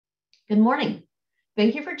Good morning.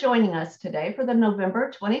 Thank you for joining us today for the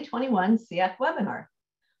November 2021 SEAC webinar.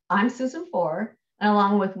 I'm Susan Foer, and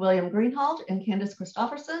along with William Greenhalgh and Candace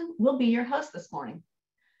Christofferson, will be your host this morning.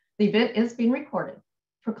 The event is being recorded.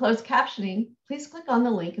 For closed captioning, please click on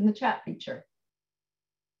the link in the chat feature.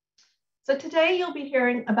 So today you'll be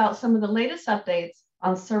hearing about some of the latest updates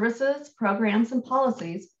on services, programs, and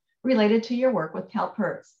policies related to your work with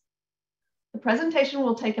CalPERS. The presentation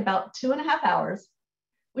will take about 2.5 hours,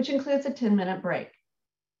 which includes a 10-minute break.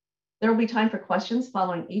 There will be time for questions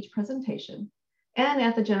following each presentation and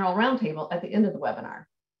at the general roundtable at the end of the webinar.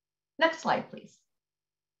 Next slide, please.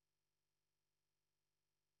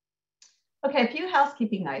 Okay, a few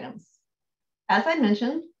housekeeping items. As I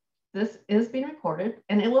mentioned, this is being recorded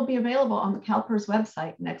and it will be available on the CalPERS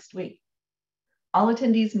website next week. All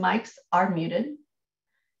attendees' mics are muted,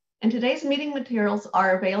 and today's meeting materials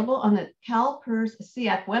are available on the CalPERS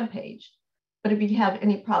SEAC webpage. But if you have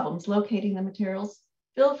any problems locating the materials,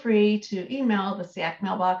 feel free to email the SEAC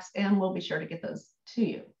mailbox and we'll be sure to get those to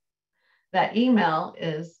you. That email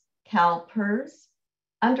is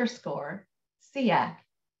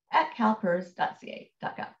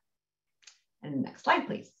calpers_SEAC@calpers.ca.gov. And next slide,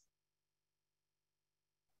 please.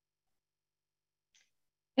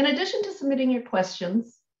 In addition to submitting your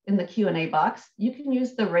questions in the Q&A box, you can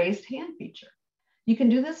use the raised hand feature. You can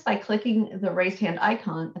do this by clicking the raised hand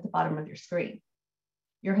icon at the bottom of your screen.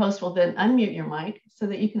 Your host will then unmute your mic so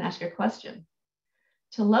that you can ask your question.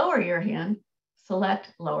 To lower your hand,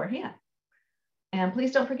 select lower hand. And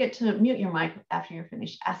please don't forget to mute your mic after you're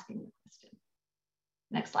finished asking the question.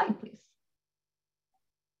 Next slide, please.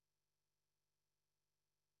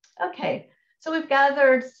 Okay, so we've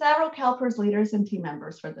gathered several CalPERS leaders and team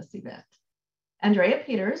members for this event. Andrea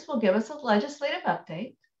Peters will give us a legislative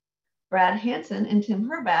update. Brad Hansen and Tim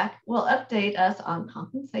Herback will update us on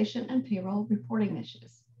compensation and payroll reporting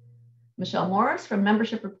issues. Michelle Morris from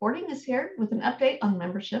Membership Reporting is here with an update on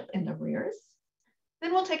membership and arrears.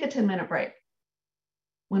 Then we'll take a 10-minute break.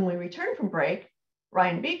 When we return from break,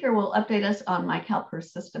 Ryan Beaker will update us on My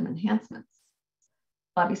CalPERS system enhancements.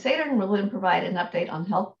 Bobby Sadern will then provide an update on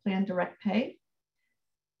health plan direct pay.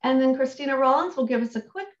 And then Christina Rollins will give us a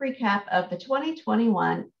quick recap of the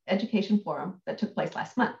 2021 Education Forum that took place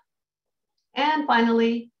last month. And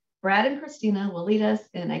finally, Brad and Christina will lead us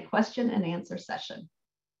in a question and answer session.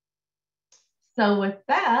 So with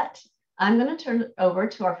that, I'm going to turn it over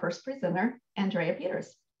to our first presenter, Andrea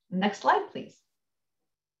Peters. Next slide, please.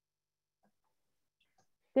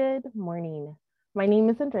 Good morning. My name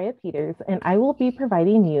is Andrea Peters, and I will be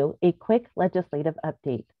providing you a quick legislative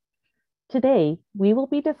update. Today, we will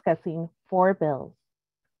be discussing 4 bills: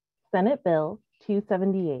 Senate Bill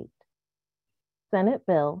 278, Senate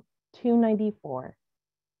Bill 294,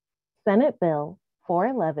 Senate Bill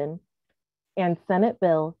 411, and Senate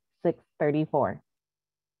Bill 634.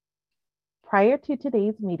 Prior to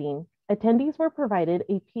today's meeting, attendees were provided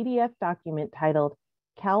a PDF document titled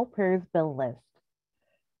CalPERS Bill List.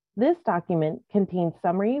 This document contains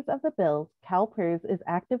summaries of the bills CalPERS is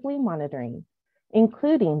actively monitoring,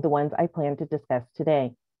 including the ones I plan to discuss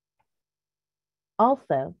today.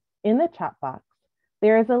 Also, in the chat box,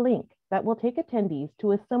 there is a link that will take attendees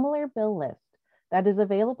to a similar bill list that is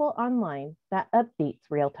available online that updates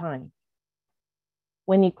real time.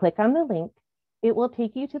 When you click on the link, it will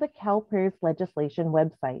take you to the CalPERS legislation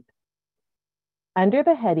website. Under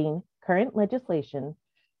the heading Current Legislation,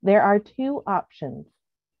 there are 2 options,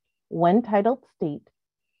 one titled State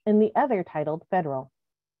and the other titled Federal.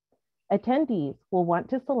 Attendees will want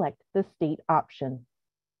to select the State option.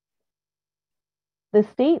 The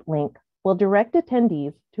State link will direct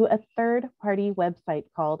attendees to a third-party website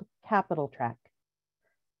called Capital Track.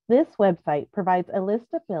 This website provides a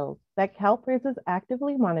list of bills that CalPERS is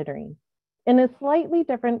actively monitoring in a slightly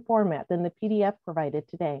different format than the PDF provided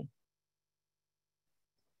today.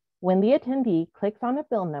 When the attendee clicks on a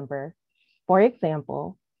bill number, for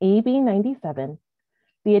example, AB 97,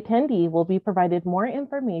 the attendee will be provided more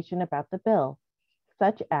information about the bill,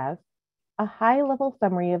 such as a high-level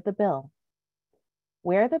summary of the bill,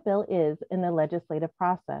 where the bill is in the legislative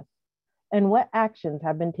process, and what actions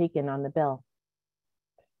have been taken on the bill.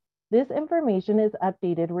 This information is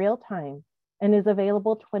updated real time and is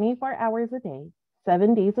available 24 hours a day,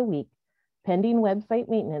 7 days a week, pending website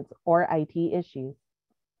maintenance or IT issues.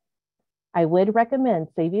 I would recommend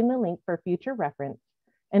saving the link for future reference,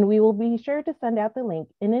 and we will be sure to send out the link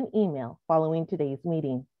in an email following today's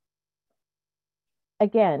meeting.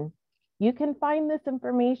 Again, you can find this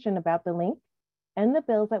information about the link and the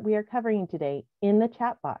bills that we are covering today in the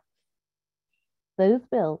chat box. Those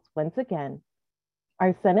bills, once again,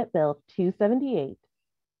 are Senate Bill 278,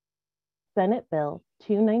 Senate Bill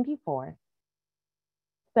 294,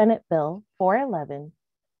 Senate Bill 411,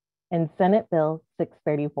 and Senate Bill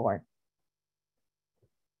 634.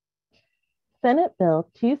 Senate Bill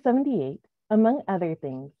 278, among other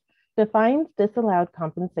things, defines disallowed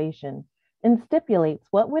compensation and stipulates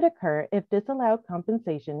what would occur if disallowed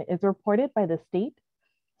compensation is reported by the state,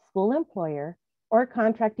 school employer, or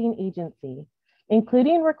contracting agency,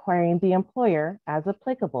 including requiring the employer, as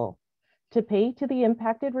applicable, to pay to the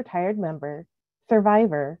impacted retired member,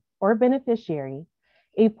 survivor, or beneficiary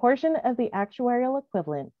a portion of the actuarial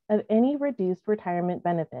equivalent of any reduced retirement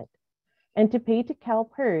benefit, and to pay to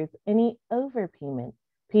CalPERS any overpayment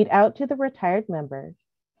paid out to the retired member,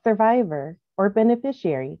 survivor, or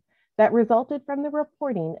beneficiary that resulted from the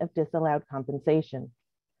reporting of disallowed compensation.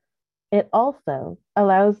 It also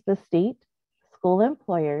allows the state, school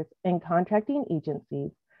employers, and contracting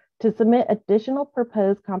agencies to submit additional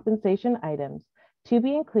proposed compensation items to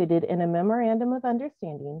be included in a memorandum of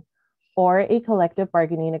understanding or a collective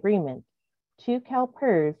bargaining agreement to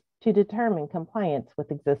CalPERS to determine compliance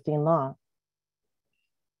with existing law.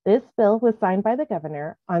 This bill was signed by the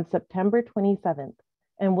governor on September 27th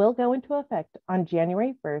and will go into effect on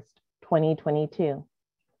January 1st, 2022.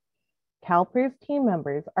 CalPERS team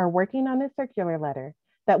members are working on a circular letter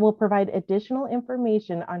that will provide additional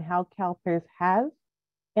information on how CalPERS has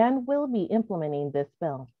and will be implementing this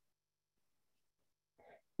bill.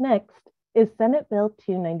 Next is Senate Bill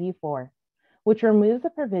 294, which removes a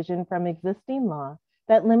provision from existing law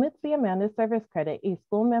that limits the amount of service credit a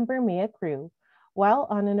school member may accrue while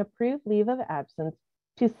on an approved leave of absence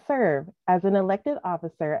to serve as an elected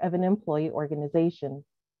officer of an employee organization.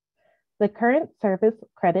 The current service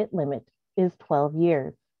credit limit is 12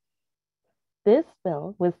 years. This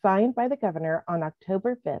bill was signed by the governor on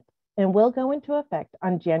October 5th and will go into effect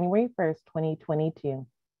on January 1st, 2022.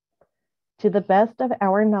 To the best of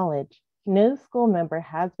our knowledge, no school member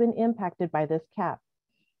has been impacted by this cap.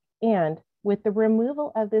 And with the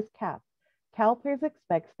removal of this cap, CalPERS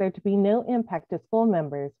expects there to be no impact to school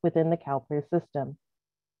members within the CalPERS system.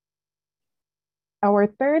 Our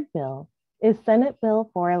third bill is Senate Bill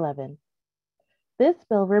 411. This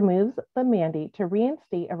bill removes the mandate to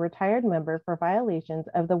reinstate a retired member for violations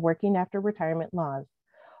of the Working After Retirement laws,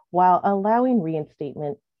 while allowing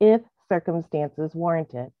reinstatement if circumstances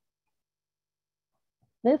warrant it.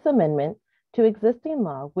 This amendment to existing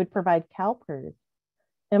law would provide CalPERS,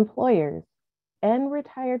 employers, and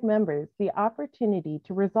retired members the opportunity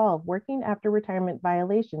to resolve working after retirement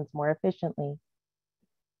violations more efficiently.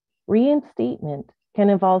 Reinstatement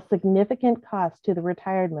can involve significant costs to the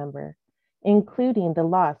retired member, including the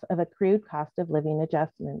loss of accrued cost of living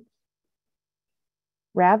adjustments.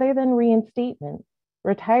 Rather than reinstatement,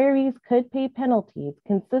 retirees could pay penalties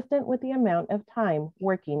consistent with the amount of time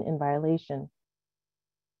working in violation.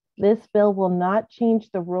 This bill will not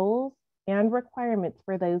change the rules and requirements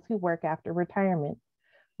for those who work after retirement,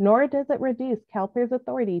 nor does it reduce CalPERS'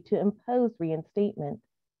 authority to impose reinstatement.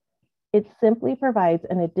 It simply provides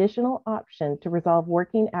an additional option to resolve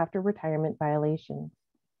working after retirement violations.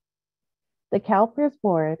 The CalPERS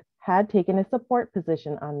board had taken a support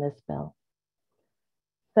position on this bill.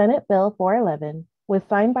 Senate Bill 411 was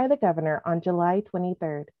signed by the governor on July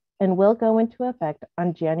 23rd and will go into effect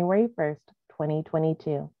on January 1st,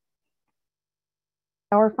 2022.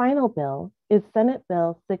 Our final bill is Senate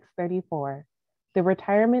Bill 634, the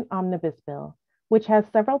Retirement Omnibus Bill, which has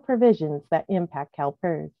several provisions that impact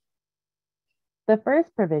CalPERS. The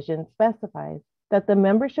first provision specifies that the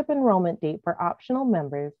membership enrollment date for optional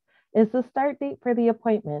members is the start date for the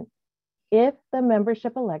appointment if the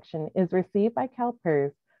membership election is received by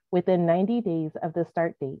CalPERS within 90 days of the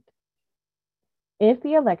start date. If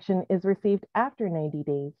the election is received after 90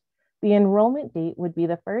 days, the enrollment date would be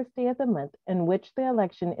the first day of the month in which the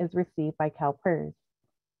election is received by CalPERS.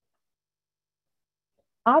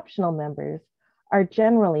 Optional members are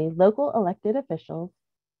generally local elected officials,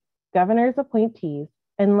 governor's appointees,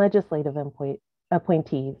 and legislative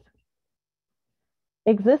appointees.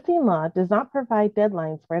 Existing law does not provide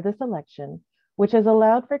deadlines for this election, which has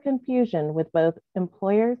allowed for confusion with both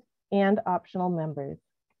employers and optional members.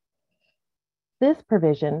 This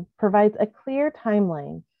provision provides a clear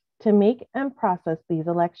timeline to make and process these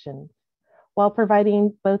elections, while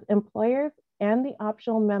providing both employers and the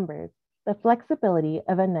optional members the flexibility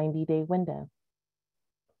of a 90-day window.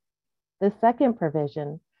 The second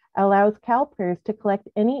provision allows CalPERS to collect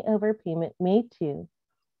any overpayment made to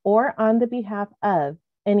or on the behalf of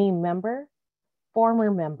any member,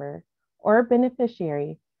 former member, or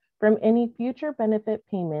beneficiary from any future benefit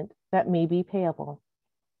payment that may be payable.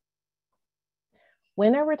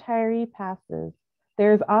 When a retiree passes,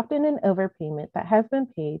 there is often an overpayment that has been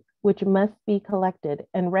paid, which must be collected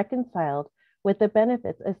and reconciled with the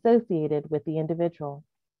benefits associated with the individual.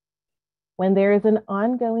 When there is an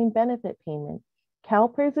ongoing benefit payment,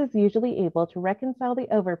 CalPERS is usually able to reconcile the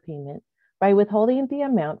overpayment by withholding the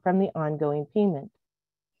amount from the ongoing payment.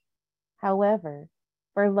 However,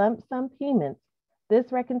 for lump sum payments,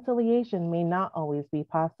 this reconciliation may not always be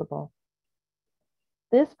possible.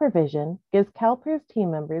 This provision gives CalPERS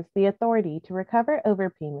team members the authority to recover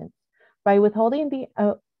overpayments by withholding the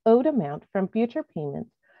owed amount from future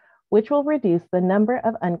payments, which will reduce the number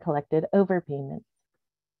of uncollected overpayments.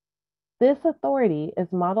 This authority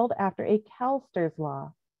is modeled after a CalSTRS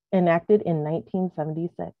law enacted in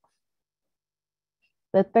 1976.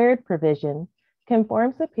 The third provision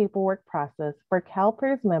conforms the paperwork process for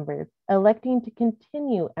CalPERS members electing to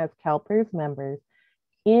continue as CalPERS members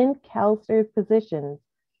in CalSTRS positions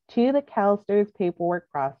to the CalSTRS paperwork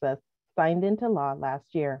process signed into law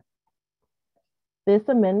last year. This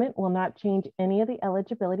amendment will not change any of the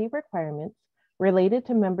eligibility requirements related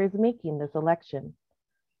to members making this election.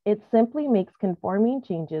 It simply makes conforming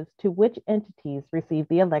changes to which entities receive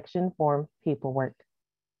the election form paperwork.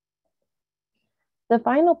 The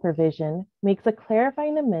final provision makes a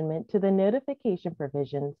clarifying amendment to the notification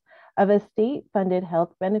provisions of a state-funded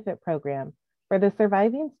health benefit program for the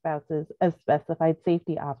surviving spouses of specified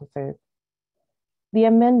safety officers. The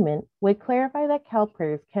amendment would clarify that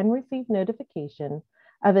CalPERS can receive notification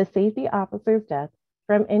of a safety officer's death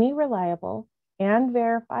from any reliable and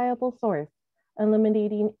verifiable source,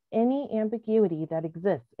 eliminating any ambiguity that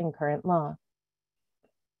exists in current law.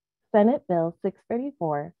 Senate Bill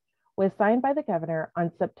 634 was signed by the governor on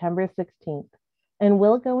September 16th and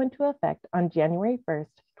will go into effect on January 1st,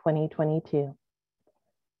 2022.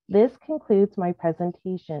 This concludes my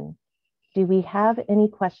presentation. Do we have any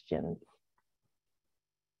questions?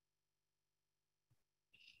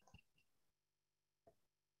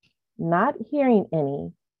 Not hearing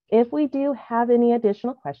any. If we do have any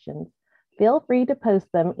additional questions, feel free to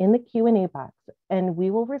post them in the Q&A box and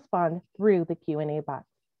we will respond through the Q&A box.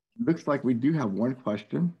 Looks like we do have one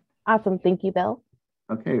question. Awesome, thank you, Bill.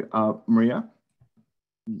 Okay, Maria,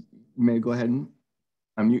 you may go ahead and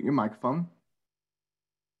unmute your microphone.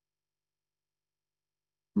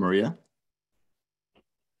 Maria?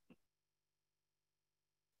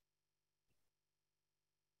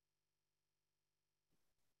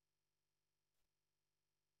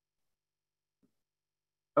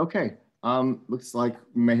 Okay, looks like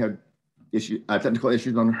we may have technical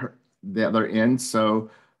issues on the other end. So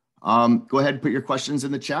go ahead and put your questions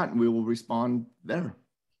in the chat and we will respond there.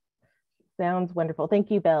 Sounds wonderful.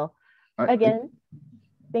 Thank you, Bill. Again,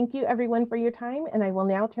 thank you everyone for your time. And I will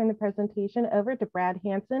now turn the presentation over to Brad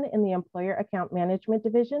Hanson in the Employer Account Management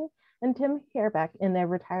Division and Tim Hairback in the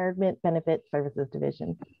Retirement Benefit Services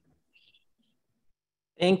Division.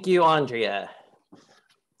 Thank you, Andrea.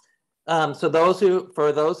 For those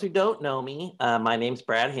who don't know me, my name's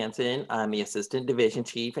Brad Hanson. I'm the Assistant Division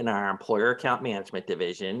Chief in our Employer Account Management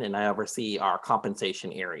Division, and I oversee our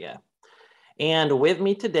compensation area. And with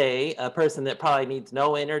me today, a person that probably needs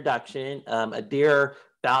no introduction, a dear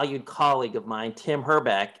valued colleague of mine, Tim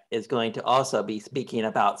Hairback, is going to also be speaking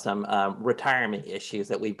about some retirement issues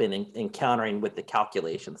that we've been encountering with the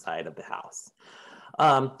calculation side of the house.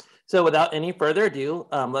 So without any further ado,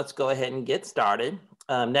 let's go ahead and get started.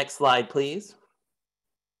 Next slide, please.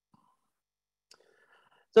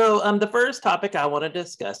 So the first topic I want to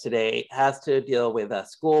discuss today has to deal with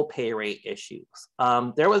school pay rate issues.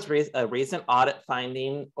 There was a recent audit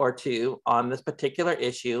finding or two on this particular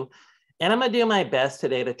issue, and I'm going to do my best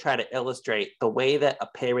today to try to illustrate the way that a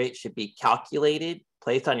pay rate should be calculated,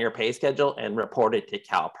 placed on your pay schedule, and reported to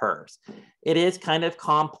CalPERS. It is kind of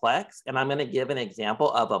complex, and I'm going to give an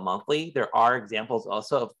example of a monthly. There are examples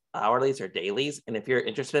also of hourlies or dailies, and if you're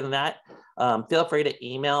interested in that, feel free to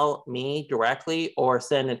email me directly or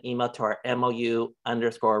send an email to our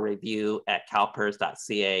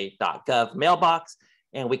MOU_review@calpers.ca.gov mailbox,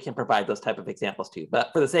 and we can provide those type of examples too.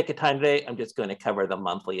 But for the sake of time today, I'm just going to cover the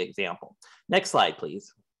monthly example. Next slide,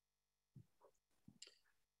 please.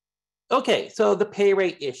 Okay, so the pay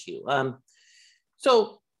rate issue.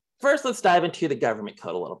 So first, let's dive into the government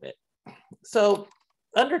code a little bit. So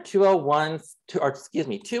under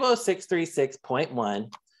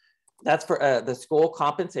 20636.1, that's for the school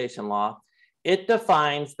compensation law. It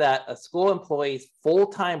defines that a school employee's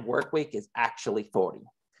full-time work week is actually 40.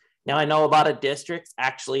 Now, I know a lot of districts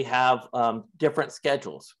actually have different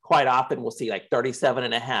schedules. Quite often we'll see like 37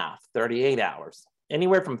 and a half, 38 hours,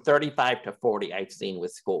 anywhere from 35 to 40 I've seen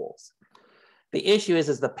with schools. The issue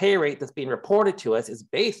is the pay rate that's being reported to us is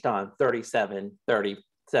based on 37, 30,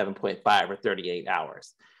 7.5 or 38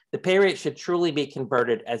 hours. The pay rate should truly be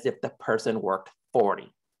converted as if the person worked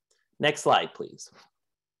 40. Next slide, please.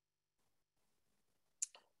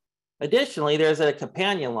 Additionally, there's a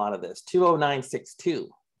companion law to this, 20962.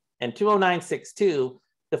 And 20962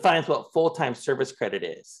 defines what full-time service credit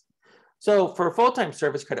is. So for full-time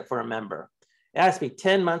service credit for a member, it has to be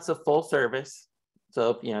 10 months of full service.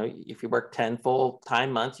 So, if you work 10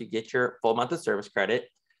 full-time months, you get your full month of service credit.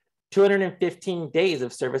 215 days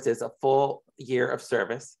of service is a full year of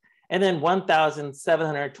service. And then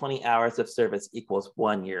 1,720 hours of service equals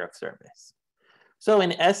 1 year of service. So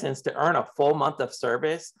in essence, to earn a full month of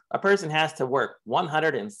service, a person has to work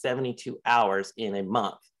 172 hours in a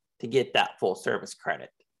month to get that full service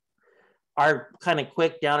credit. Our kind of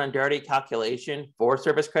quick down and dirty calculation for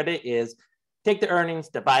service credit is take the earnings,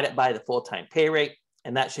 divide it by the full-time pay rate,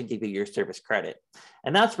 and that should give you your service credit.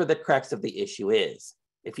 And that's where the crux of the issue is.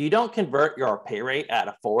 If you don't convert your pay rate at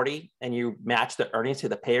a 40 and you match the earnings to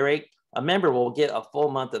the pay rate, a member will get a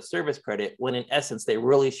full month of service credit when in essence, they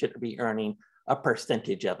really should be earning a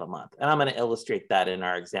percentage of a month. And I'm going to illustrate that in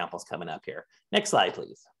our examples coming up here. Next slide,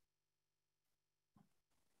 please.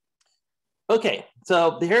 Okay,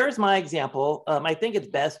 so here's my example. I think it's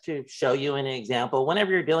best to show you an example.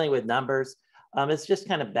 Whenever you're dealing with numbers, it's just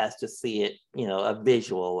kind of best to see it, a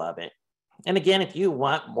visual of it. And again, if you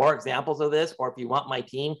want more examples of this, or if you want my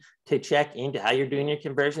team to check into how you're doing your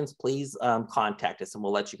conversions, please contact us and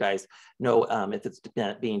we'll let you guys know if it's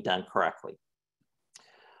being done correctly.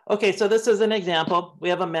 Okay, so this is an example. We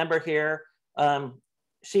have a member here.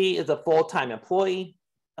 She is a full-time employee.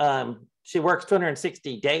 She works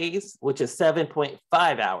 260 days, which is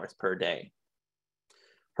 7.5 hours per day.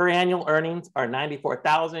 Her annual earnings are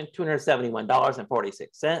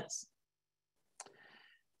 $94,271.46.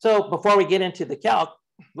 So before we get into the calc,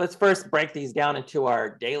 let's first break these down into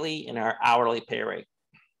our daily and our hourly pay rate.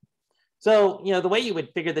 So, the way you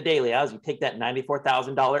would figure the daily out is you take that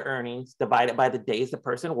 $94,000 earnings, divide it by the days the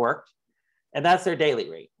person worked, and that's their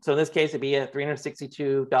daily rate. So in this case, it'd be a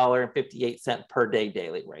 $362.58 per day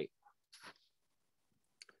daily rate.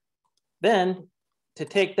 Then to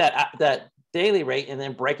take that daily rate and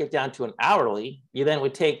then break it down to an hourly, you then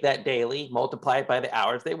would take that daily, multiply it by the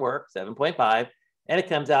hours they work, 7.5, and it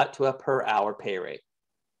comes out to a per hour pay rate.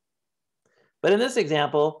 But in this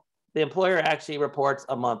example, the employer actually reports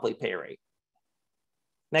a monthly pay rate.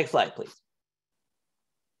 Next slide, please.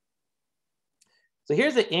 So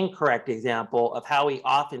here's an incorrect example of how we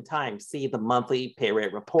oftentimes see the monthly pay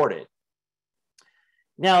rate reported.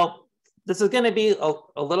 Now, this is going to be a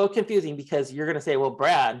little confusing because you're going to say, well,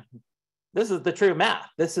 Brad, this is the true math.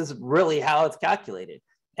 This is really how it's calculated.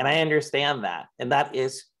 And I understand that. And that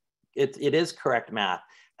is, it is correct math.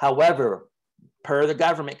 However, per the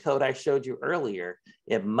government code I showed you earlier,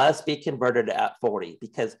 it must be converted at 40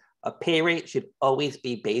 because a pay rate should always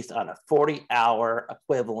be based on a 40-hour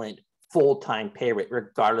equivalent full-time pay rate,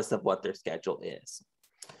 regardless of what their schedule is.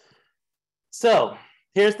 So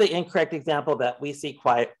here's the incorrect example that we see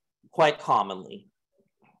quite commonly.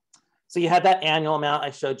 So you had that annual amount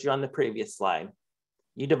I showed you on the previous slide.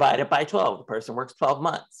 You divide it by 12. The person works 12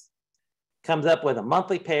 months. Comes up with a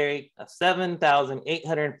monthly pay rate of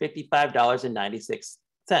 $7,855.96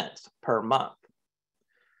 per month.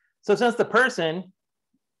 So since the person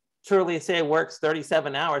truly say works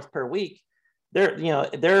 37 hours per week,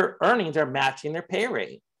 their earnings are matching their pay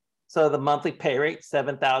rate. So the monthly pay rate,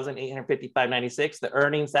 $7,855.96. The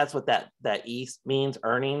earnings, that's what that E means,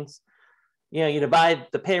 earnings. You divide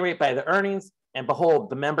the pay rate by the earnings, and behold,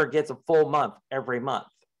 the member gets a full month every month.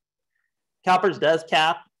 CalPERS does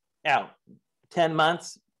cap out 10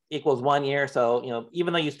 months equals 1 year. So,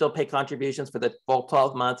 even though you still pay contributions for the full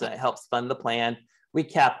 12 months and it helps fund the plan, we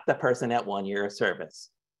cap the person at 1 year of service.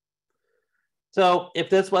 So if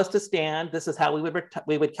this was to stand, this is how we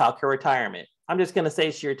would calculate retirement. I'm just going to say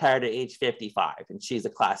she retired at age 55 and she's a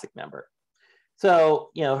classic member.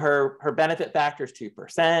 So, her benefit factor is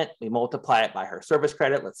 2%. We multiply it by her service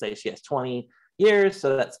credit. Let's say she has 20 years.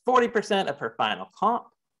 So that's 40% of her final comp.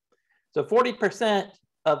 So 40%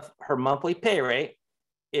 of her monthly pay rate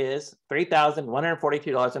is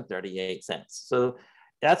 $3,142.38. So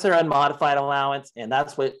that's her unmodified allowance. And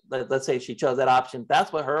that's what, let's say she chose that option.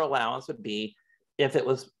 That's what her allowance would be if it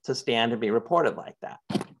was to stand and be reported like that.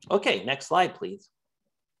 Okay, next slide, please.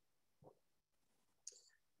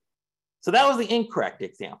 So that was the incorrect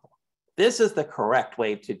example. This is the correct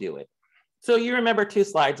way to do it. So you remember 2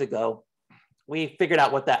 slides ago, we figured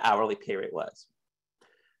out what that hourly pay rate was.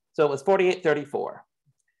 So it was $48.34.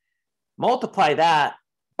 Multiply that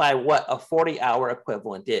by what a 40-hour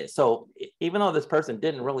equivalent is. So even though this person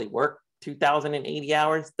didn't really work 2,080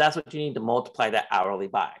 hours, that's what you need to multiply that hourly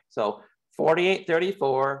by. So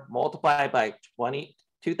 4834 multiplied by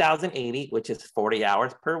 2,080, which is 40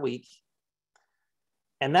 hours per week.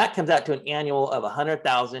 And that comes out to an annual of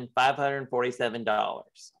 $100,547.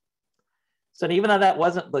 So even though that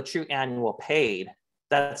wasn't the true annual paid,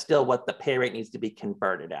 that's still what the pay rate needs to be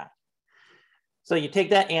converted at. So you take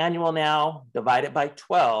that annual now, divide it by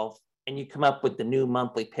 12, and you come up with the new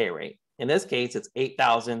monthly pay rate. In this case, it's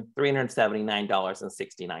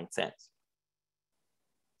 $8,379.69.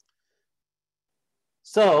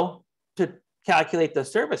 So to calculate the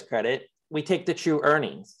service credit, we take the true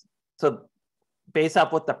earnings. So based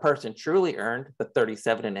off what the person truly earned, the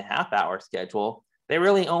 37.5-hour schedule, they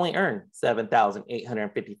really only earned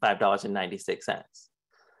 $7,855.96.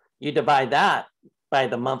 You divide that by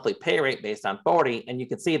the monthly pay rate based on 40, and you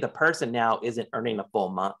can see the person now isn't earning a full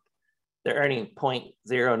month. They're earning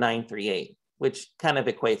 0.0938, which kind of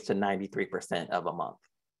equates to 93% of a month.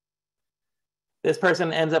 This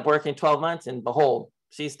person ends up working 12 months, and behold,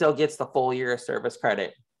 she still gets the full year of service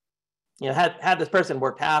credit. You know, had this person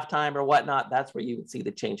worked half-time or whatnot, that's where you would see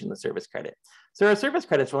the change in the service credit. So our service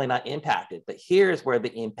credit is really not impacted, but here's where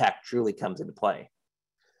the impact truly comes into play.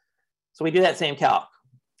 So we do that same calc.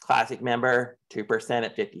 Classic member, 2%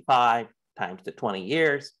 at 55 times the 20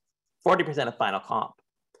 years, 40% of final comp.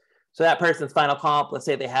 So that person's final comp, let's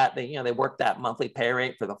say they worked that monthly pay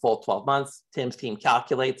rate for the full 12 months. Tim's team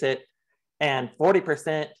calculates it, and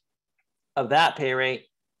 40% of that pay rate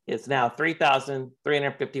is now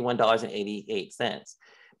 $3,351.88.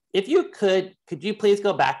 If you could you please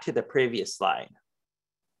go back to the previous slide?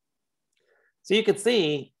 So you could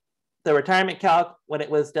see the retirement calc, when it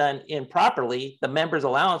was done improperly, the member's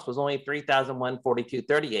allowance was only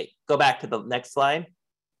 $3,142.38. Go back to the next slide.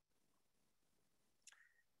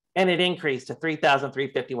 And it increased to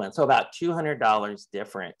 $3,351. So about $200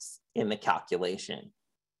 difference in the calculation.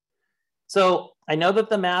 So I know that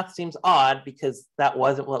the math seems odd because that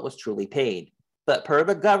wasn't what was truly paid. But per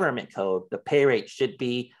the government code, the pay rate should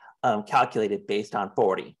be calculated based on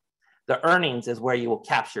 40. The earnings is where you will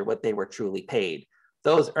capture what they were truly paid.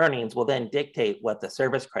 Those earnings will then dictate what the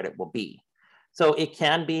service credit will be. So it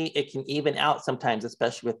can even out sometimes,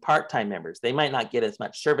 especially with part-time members. They might not get as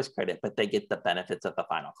much service credit, but they get the benefits of the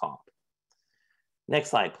final comp. Next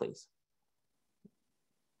slide, please.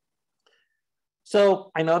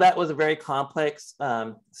 So I know that was a very complex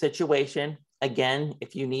situation. Again,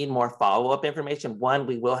 if you need more follow-up information,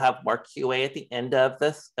 we will have more QA at the end of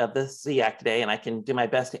this SEAC today, and I can do my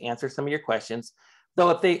best to answer some of your questions.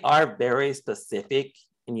 Though if they are very specific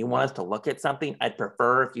and you want us to look at something, I'd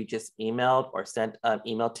prefer if you just emailed or sent an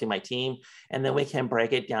email to my team, and then we can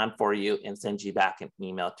break it down for you and send you back an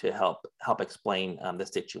email to help explain the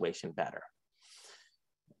situation better.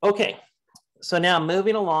 Okay, so now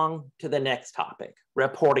moving along to the next topic,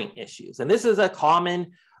 reporting issues. And this is a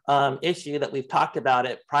common issue that we've talked about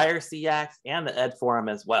at prior SEACs and the Ed Forum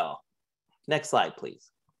as well. Next slide,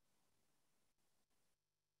 please.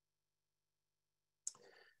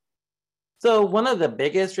 So one of the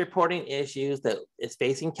biggest reporting issues that is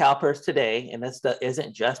facing CalPERS today, and this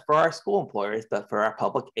isn't just for our school employers, but for our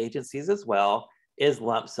public agencies as well, is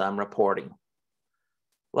lump sum reporting.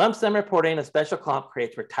 Lump sum reporting of special comp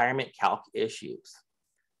creates retirement calc issues.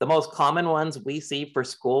 The most common ones we see for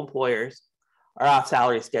school employers are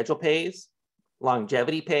off-salary schedule pays,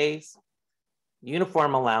 longevity pays,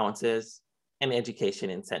 uniform allowances, and education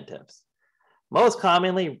incentives. Most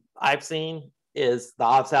commonly I've seen is the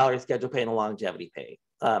off-salary schedule pay and the longevity pay.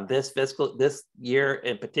 This year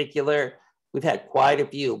in particular, we've had quite a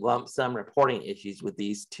few lump sum reporting issues with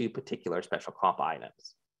these two particular special comp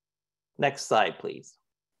items. Next slide, please.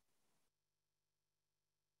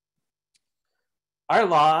 Our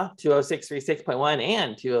law 20636.1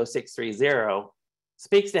 and 20630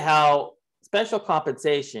 speaks to how special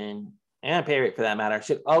compensation and pay rate for that matter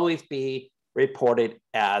should always be reported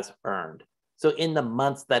as earned. So in the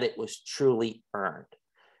months that it was truly earned.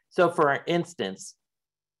 So for instance,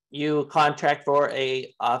 you contract for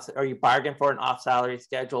you bargain for an off-salary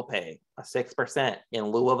schedule pay, a 6% in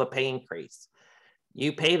lieu of a pay increase.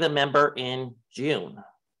 You pay the member in June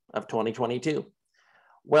of 2022.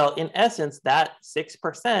 Well, in essence, that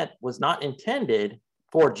 6% was not intended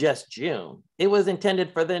for just June. It was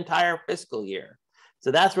intended for the entire fiscal year.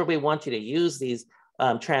 So that's where we want you to use these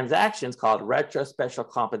transactions called retro special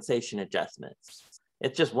compensation adjustments.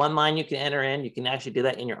 It's just one line you can enter in. You can actually do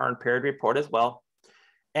that in your earned period report as well.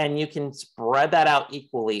 And you can spread that out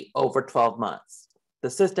equally over 12 months. The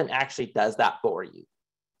system actually does that for you.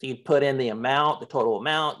 So you put in the amount, the total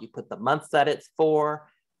amount, you put the months that it's for,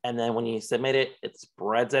 and then when you submit it, it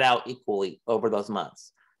spreads it out equally over those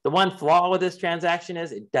months. The one flaw with this transaction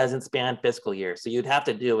is it doesn't span fiscal years. So you'd have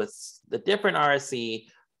to do with the different RSC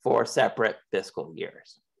for separate fiscal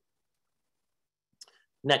years.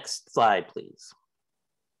 Next slide, please.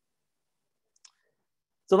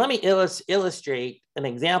 So let me illustrate an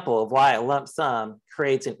example of why a lump sum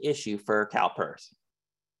creates an issue for CalPERS.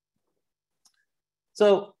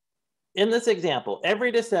 So in this example,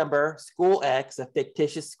 every December, School X, a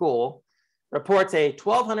fictitious school, reports a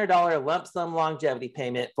 $1,200 lump sum longevity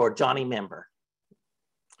payment for Johnny Member.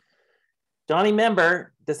 Johnny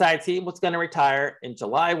Member decides he was going to retire in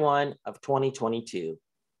July 1 of 2022.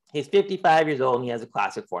 He's 55 years old and he has a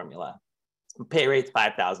classic formula. Pay rate's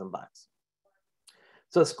 $5,000 bucks.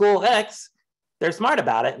 So School X, they're smart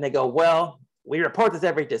about it and they go, well, we report this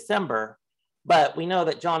every December, but we know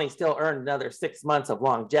that Johnny still earned another 6 months of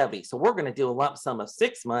longevity. So we're going to do a lump sum of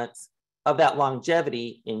 6 months of that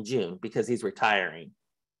longevity in June because he's retiring.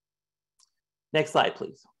 Next slide,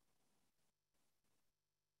 please.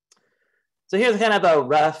 So here's kind of a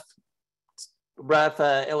rough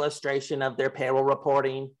illustration of their payroll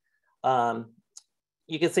reporting.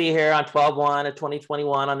 You can see here on 12/1 of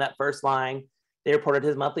 2021 on that first line, they reported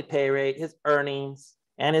his monthly pay rate, his earnings,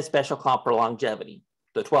 and his special comp for longevity,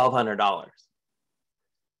 the $1,200.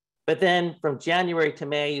 But then from January to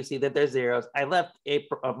May, you see that there's zeros. I left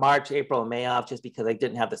March, April, and May off just because I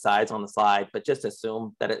didn't have the size on the slide, but just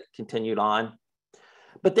assume that it continued on.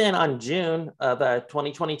 But then on June of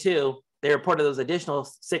 2022, they reported those additional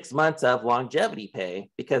 6 months of longevity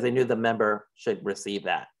pay because they knew the member should receive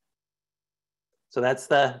that. So that's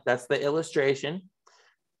the illustration.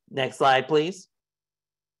 Next slide, please.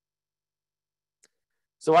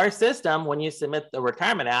 So our system, when you submit the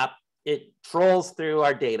retirement app, it trolls through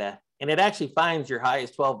our data and it actually finds your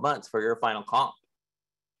highest 12 months for your final comp.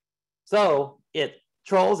 So it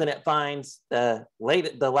trolls and it finds the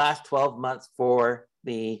last 12 months for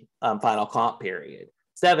the final comp period,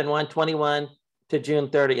 7/1/21 to June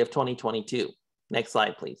 30 of 2022. Next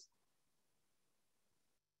slide, please.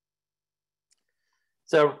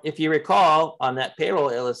 So if you recall on that payroll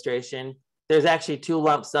illustration, there's actually 2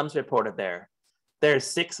 lump sums reported there. There's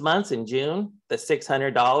 6 months in June, the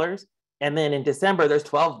 $600, and then in December, there's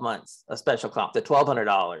 12 months of special comp, the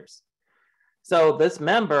 $1,200. So this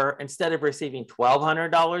member, instead of receiving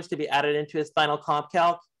 $1,200 to be added into his final comp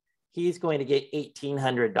calc, he's going to get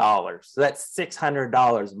 $1,800. So that's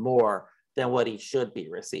 $600 more than what he should be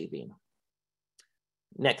receiving.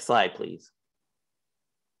 Next slide, please.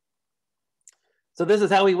 So this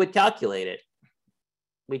is how we would calculate it.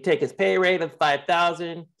 We take his pay rate of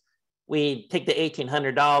 $5,000. We take the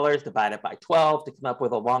 $1,800, divide it by 12 to come up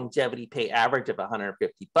with a longevity pay average of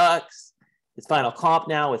 $150. His final comp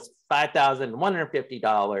now is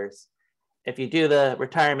 $5,150. If you do the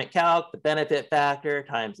retirement calc, the benefit factor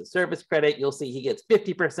times the service credit, you'll see he gets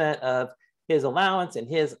 50% of his allowance, and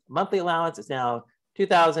his monthly allowance is now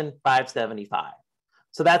 $2,575.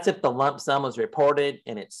 So that's if the lump sum was reported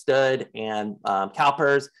and it stood, and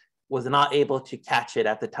CalPERS was not able to catch it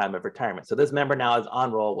at the time of retirement. So this member now is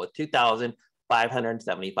on roll with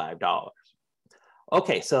 $2,575.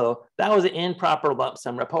 Okay, so that was an improper lump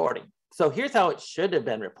sum reporting. So here's how it should have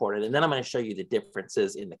been reported, and then I'm going to show you the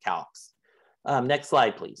differences in the calcs. Next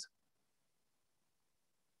slide, please.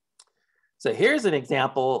 So here's an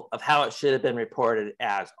example of how it should have been reported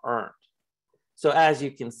as earned. So as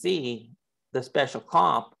you can see, the special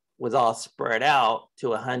comp was all spread out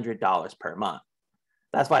to $100 per month.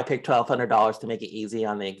 That's why I picked $1,200 to make it easy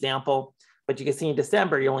on the example. But you can see in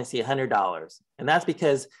December, you only see $100. And that's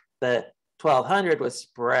because the $1,200 was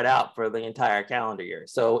spread out for the entire calendar year.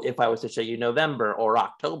 So if I was to show you November or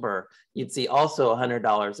October, you'd see also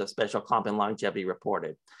 $100 of special comp and longevity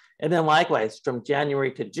reported. And then likewise, from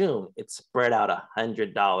January to June, it's spread out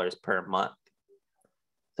 $100 per month.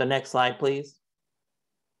 So next slide, please.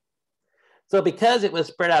 So because it was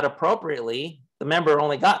spread out appropriately, the member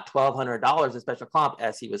only got $1,200 of special comp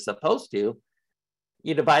as he was supposed to.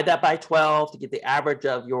 You divide that by 12 to get the average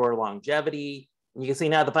of your longevity. And you can see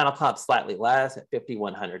now the final comp slightly less at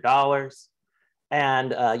 $5,100.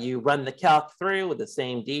 And you run the calc through with the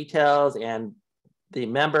same details, and the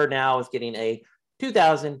member now is getting a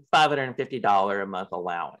 $2,550 a month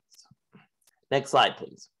allowance. Next slide,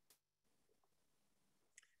 please.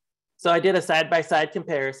 So I did a side-by-side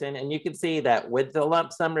comparison, and you can see that with the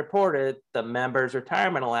lump sum reported, the member's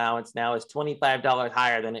retirement allowance now is $25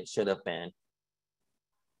 higher than it should have been.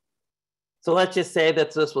 So let's just say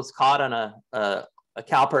that this was caught on a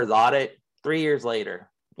CalPERS audit 3 years later.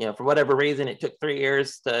 You know, for whatever reason, it took 3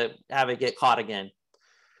 years to have it get caught again.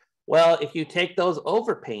 Well, if you take those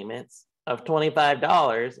overpayments of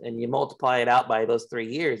 $25 and you multiply it out by those 3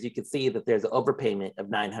 years, you can see that there's an overpayment of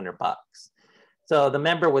 $900. So the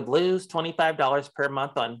member would lose $25 per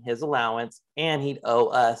month on his allowance, and he'd owe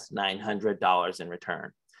us $900 in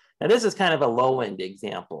return. Now, this is kind of a low-end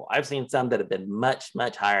example. I've seen some that have been much,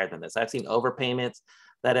 much higher than this. I've seen overpayments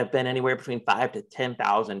that have been anywhere between $5,000 to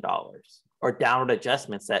 $10,000, or downward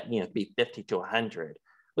adjustments that be $50 to $100,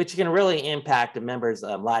 which can really impact a member's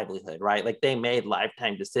livelihood, right? Like they made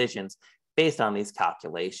lifetime decisions based on these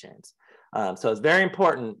calculations. So it's very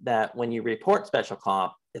important that when you report special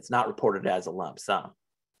comp, it's not reported as a lump sum.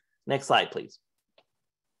 Next slide, please.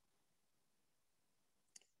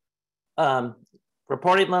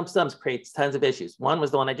 Reporting lump sums creates tons of issues. One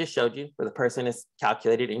was the one I just showed you, where the person is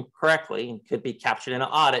calculated incorrectly and could be captured in an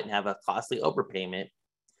audit and have a costly overpayment.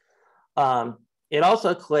 It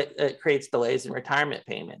also creates delays in retirement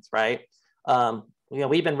payments, right?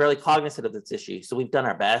 We've been really cognizant of this issue, so we've done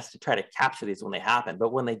our best to try to capture these when they happen.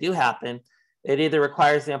 But when they do happen, it either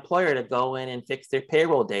requires the employer to go in and fix their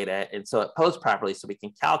payroll data and so it posts properly so we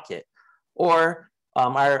can calc it, or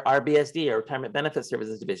our BSD, our Retirement Benefit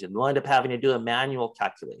Services Division, will end up having to do a manual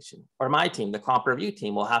calculation. Or my team, the comp review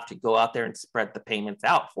team, will have to go out there and spread the payments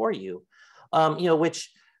out for you,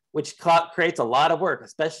 which creates a lot of work,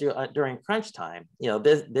 especially during crunch time.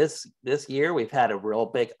 This year we've had a real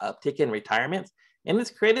big uptick in retirements, and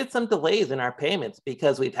it's created some delays in our payments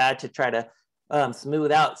because we've had to try to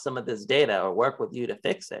smooth out some of this data or work with you to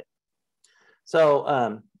fix it.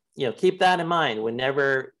 So, keep that in mind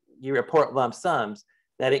whenever you report lump sums,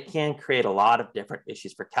 that it can create a lot of different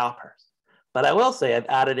issues for CalPERS. But I will say I've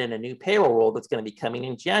added in a new payroll rule that's going to be coming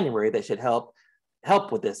in January that should help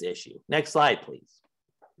with this issue. Next slide, please.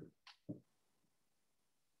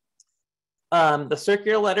 The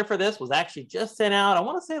circular letter for this was actually just sent out, I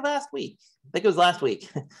want to say last week. I think it was last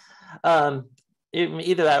week. Either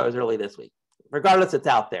that or it was early this week. Regardless, it's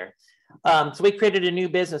out there. So we created a new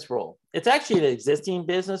business rule. It's actually an existing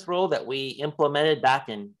business rule that we implemented back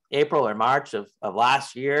in April or March of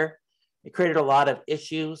last year. It created a lot of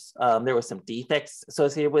issues. There were some defects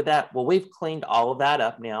associated with that. Well, we've cleaned all of that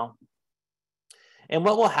up now. And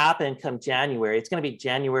what will happen come January, it's going to be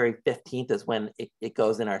January 15th is when it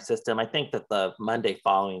goes in our system. I think that the Monday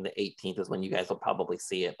following the 18th is when you guys will probably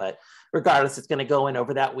see it. But regardless, it's going to go in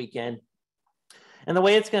over that weekend. And the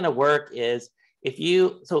way it's going to work is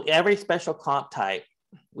so every special comp type,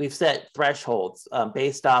 we've set thresholds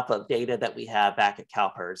based off of data that we have back at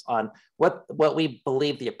CalPERS on what we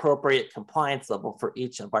believe the appropriate compliance level for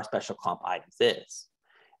each of our special comp items is.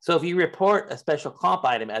 So if you report a special comp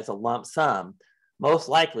item as a lump sum, most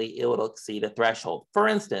likely it will exceed a threshold. For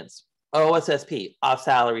instance, OSSP, off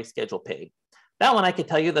salary schedule pay. That one I can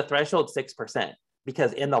tell you the threshold 6%,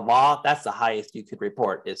 because in the law, that's the highest you could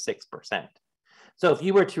report is 6%. So if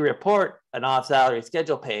you were to report an off salary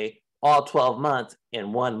schedule pay all 12 months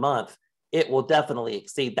in 1 month, it will definitely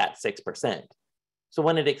exceed that 6%. So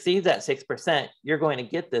when it exceeds that 6%, you're going to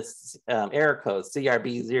get this error code,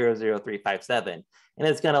 CRB 00357, and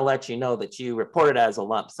it's going to let you know that you reported as a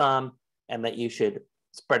lump sum and that you should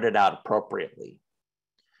spread it out appropriately.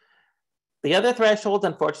 The other thresholds,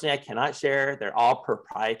 unfortunately, I cannot share. They're all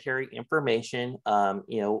proprietary information.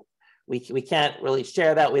 We can't really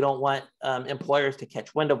share that. We don't want employers to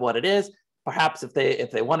catch wind of what it is. Perhaps if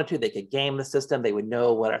they wanted to, they could game the system. They would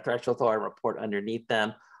know what our thresholds are and report underneath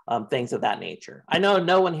them, things of that nature. I know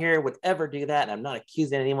no one here would ever do that, and I'm not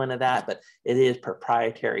accusing anyone of that, but it is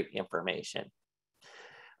proprietary information.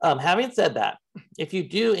 Having said that, if you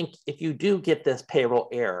do get this payroll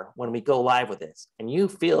error when we go live with this, and you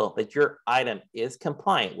feel that your item is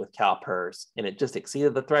compliant with CalPERS and it just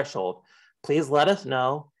exceeded the threshold, please let us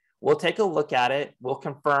know. We'll take a look at it. We'll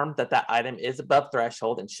confirm that that item is above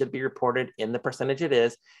threshold and should be reported in the percentage it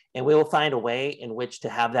is, and we will find a way in which to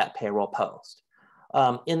have that payroll post.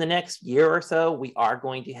 In the next year or so, we are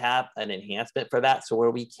going to have an enhancement for that, so where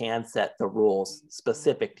we can set the rules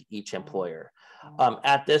specific to each employer.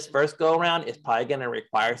 At this first go around, it's probably going to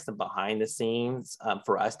require some behind the scenes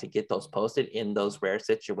for us to get those posted in those rare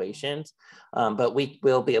situations, but we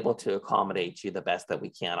will be able to accommodate you the best that we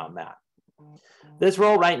can on that. This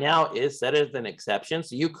rule right now is set as an exception,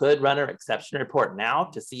 so you could run an exception report now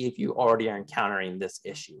to see if you already are encountering this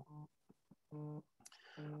issue.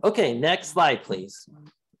 Okay, next slide, please.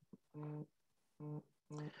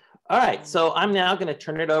 All right, so I'm now going to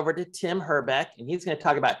turn it over to Tim Herbeck, and he's going to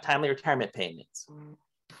talk about timely retirement payments.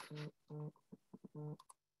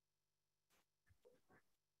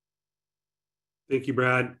 Thank you,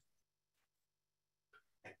 Brad.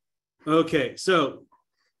 Okay, so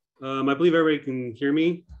I believe everybody can hear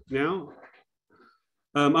me now.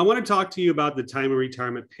 I want to talk to you about the time of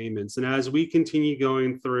retirement payments. And as we continue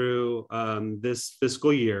going through this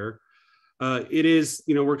fiscal year, it is,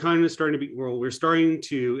 we're kind of starting to be, well, we're starting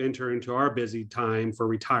to enter into our busy time for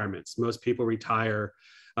retirements. Most people retire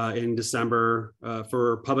in December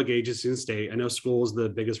for public agencies and state. I know schools, the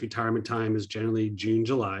biggest retirement time is generally June,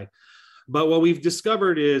 July. But what we've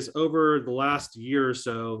discovered is over the last year or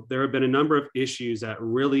so, there have been a number of issues that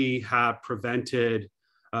really have prevented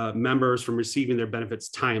members from receiving their benefits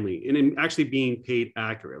timely and actually being paid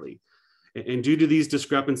accurately. And due to these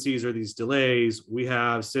discrepancies or these delays, we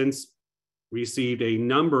have since received a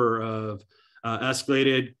number of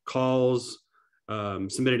escalated calls,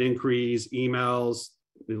 submitted inquiries, emails,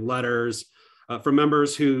 letters from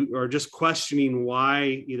members who are just questioning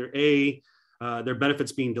why either A, their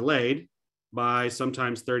benefits being delayed by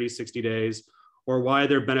sometimes 30, 60 days, or why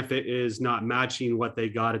their benefit is not matching what they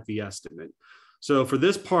got at the estimate. So for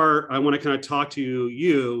this part, I want to kind of talk to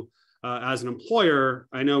you as an employer.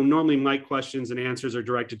 I know normally my questions and answers are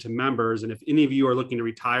directed to members, and if any of you are looking to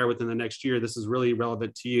retire within the next year, this is really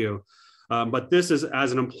relevant to you. But this is,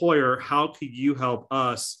 as an employer, how could you help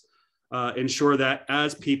us ensure that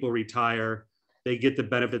as people retire, they get the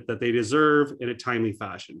benefit that they deserve in a timely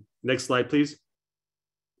fashion? Next slide, please.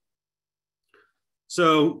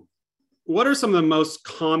 So what are some of the most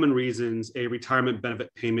common reasons a retirement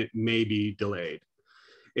benefit payment may be delayed?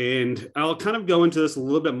 And I'll kind of go into this a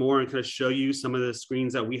little bit more and kind of show you some of the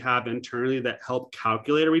screens that we have internally that help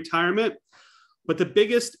calculate a retirement. But the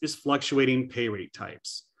biggest is fluctuating pay rate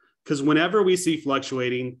types. Because whenever we see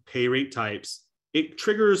fluctuating pay rate types, it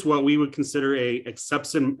triggers what we would consider a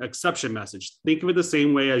exception message. Think of it the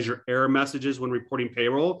same way as your error messages when reporting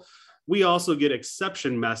payroll. We also get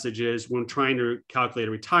exception messages when trying to calculate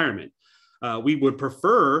a retirement. We would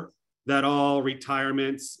prefer that all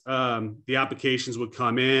retirements, the applications would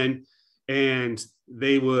come in and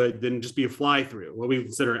they would then just be a fly through. What we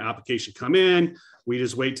consider an application come in, we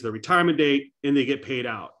just wait to the retirement date and they get paid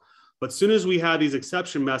out. But as soon as we have these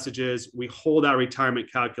exception messages, we hold our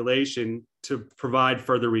retirement calculation to provide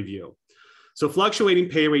further review. So fluctuating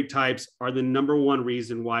pay rate types are the number one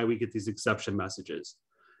reason why we get these exception messages.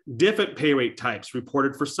 Different pay rate types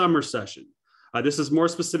reported for summer session. This is more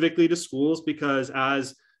specifically to schools because,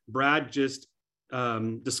 as Brad just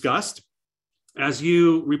discussed, as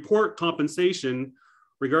you report compensation,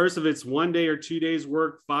 regardless if it's 1 day or 2 days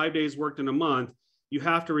worked, 5 days worked in a month, you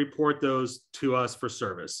have to report those to us for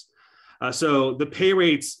service. So the pay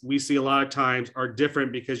rates we see a lot of times are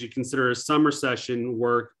different because you consider a summer session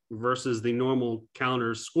work versus the normal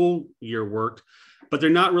calendar school year worked, but they're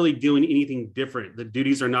not really doing anything different. The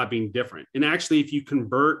duties are not being different. And actually, if you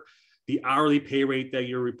convert the hourly pay rate that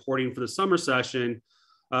you're reporting for the summer session,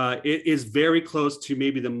 it is very close to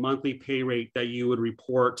maybe the monthly pay rate that you would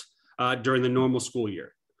report during the normal school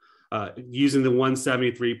year, using the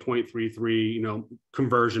 173.33,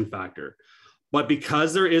 conversion factor. But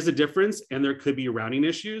because there is a difference and there could be rounding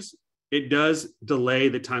issues, it does delay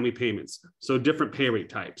the timely payments. So different pay rate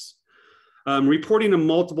types. Reporting to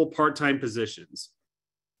multiple part-time positions.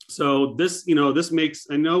 So this, this makes,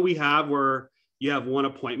 I know we have where you have one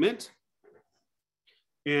appointment.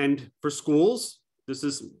 And for schools, this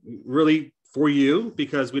is really for you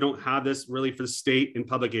because we don't have this really for the state and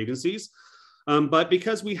public agencies. But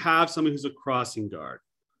because we have somebody who's a crossing guard,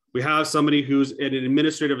 we have somebody who's an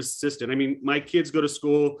administrative assistant. I mean, my kids go to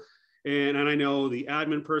school and I know the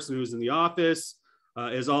admin person who's in the office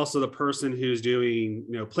is also the person who's doing,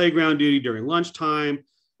 playground duty during lunchtime.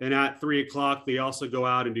 And at 3 o'clock, they also go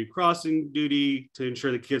out and do crossing duty to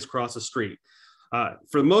ensure the kids cross the street.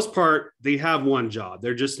 For the most part, they have one job.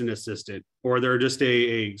 They're just an assistant or they're just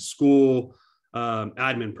a school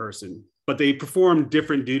admin person, but they perform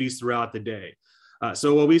different duties throughout the day.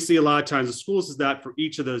 So what we see a lot of times in schools is that for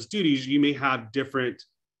each of those duties, you may have different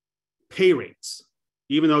pay rates.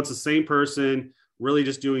 Even though it's the same person, really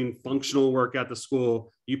just doing functional work at the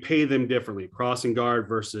school, you pay them differently. Crossing guard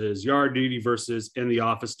versus yard duty versus in the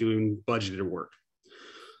office doing budgeted work.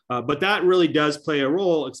 But that really does play a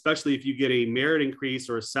role, especially if you get a merit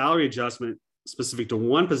increase or a salary adjustment specific to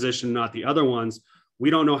one position, not the other ones.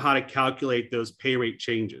 We don't know how to calculate those pay rate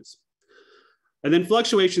changes. And then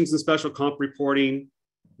fluctuations in special comp reporting,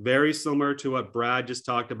 very similar to what Brad just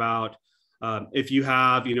talked about. If you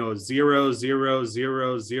have, 0, 0, 0,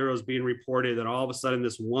 0s being reported, then all of a sudden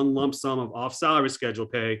this one lump sum of off salary schedule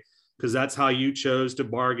pay, because that's how you chose to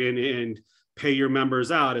bargain and pay your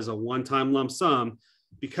members out as a one-time lump sum.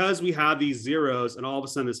 Because we have these zeros and all of a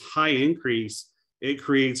sudden this high increase, it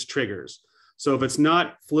creates triggers. So if it's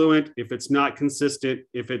not fluent, if it's not consistent,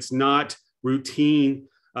 if it's not routine,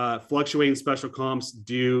 fluctuating special comps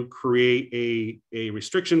do create a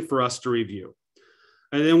restriction for us to review.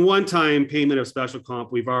 And then one-time payment of special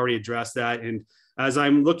comp, we've already addressed that. And as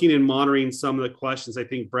I'm looking and monitoring some of the questions, I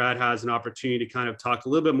think Brad has an opportunity to kind of talk a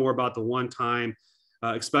little bit more about the one-time,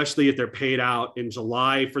 especially if they're paid out in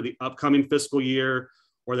July for the upcoming fiscal year,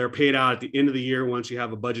 or they're paid out at the end of the year once you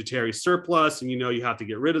have a budgetary surplus and you know you have to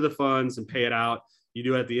get rid of the funds and pay it out. You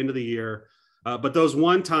do it at the end of the year. But those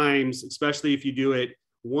one-times, especially if you do it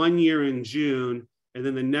 1 year in June and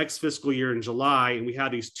then the next fiscal year in July, and we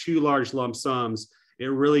have these two large lump sums, it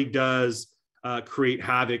really does create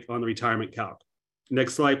havoc on the retirement calc.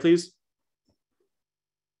 Next slide, please.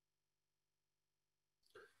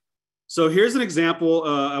 So here's an example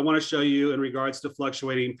I want to show you in regards to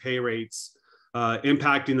fluctuating pay rates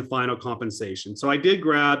impacting the final compensation. So I did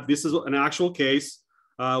grab, this is an actual case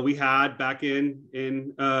we had back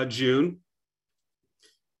in June.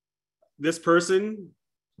 This person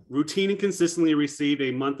routine and consistently received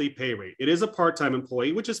a monthly pay rate. It is a part-time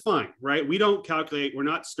employee, which is fine, right? We don't calculate, we're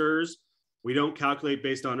not STRS. We don't calculate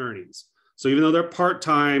based on earnings. So even though they're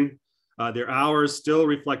part-time, their hours still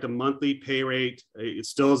reflect a monthly pay rate. It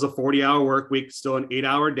still is a 40-hour work week, still an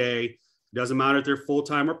 8-hour day. It doesn't matter if they're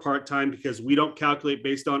full-time or part-time because we don't calculate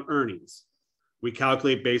based on earnings. We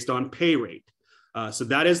calculate based on pay rate. So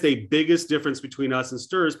that is the biggest difference between us and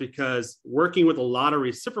STRS, because working with a lot of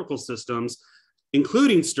reciprocal systems,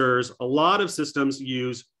 including STRS, a lot of systems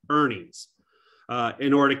use earnings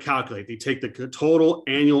in order to calculate. They take the total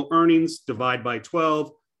annual earnings, divide by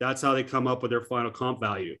 12. That's how they come up with their final comp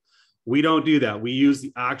value. We don't do that. We use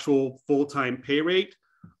the actual full-time pay rate.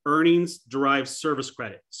 Earnings derive service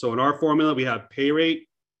credit. So in our formula, we have pay rate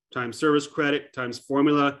times service credit times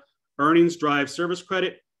formula. Earnings drive service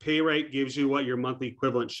credit. Pay rate gives you what your monthly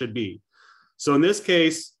equivalent should be. So in this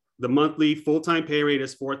case, the monthly full-time pay rate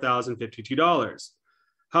is $4,052.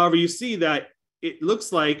 However, you see that it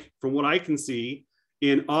looks like, from what I can see,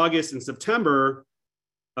 in August and September,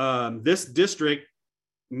 this district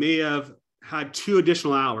may have had 2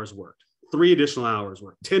 additional hours worked, 3 additional hours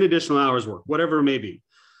worked, 10 additional hours worked, whatever it may be.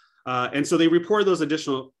 And so they reported those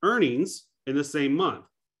additional earnings in the same month,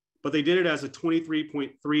 but they did it as a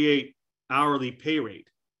 23.38 hourly pay rate.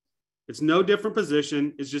 It's no different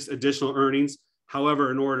position, it's just additional earnings.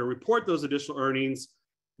 However, in order to report those additional earnings,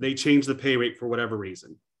 they change the pay rate for whatever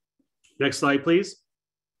reason. Next slide, please.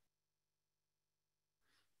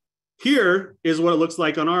 Here is what it looks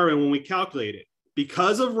like on our end when we calculate it.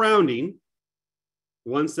 Because of rounding,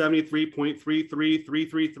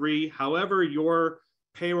 173.33333, however your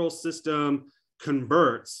payroll system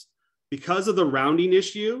converts, because of the rounding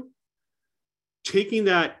issue, taking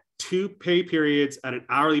that 2 pay periods at an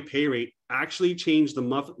hourly pay rate actually changed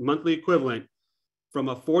the monthly equivalent from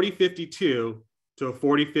a 40.52 to a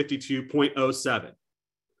 40.52.07.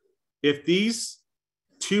 If these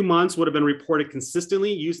 2 months would have been reported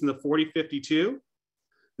consistently using the 40.52,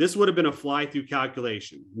 this would have been a fly-through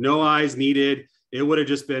calculation. No eyes needed. It would have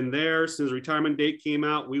just been there. Since the retirement date came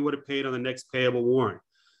out, we would have paid on the next payable warrant.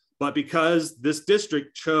 But because this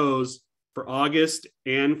district chose for August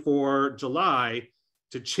and for July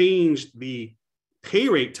to change the pay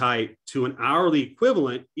rate type to an hourly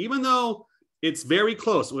equivalent, even though it's very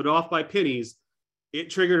close, it went off by pennies, it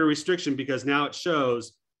triggered a restriction because now it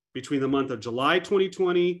shows between the month of July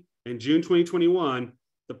 2020 and June 2021,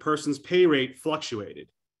 the person's pay rate fluctuated.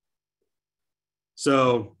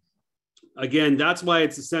 So again, that's why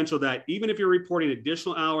it's essential that even if you're reporting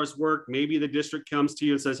additional hours worked, maybe the district comes to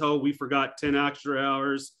you and says, oh, we forgot 10 extra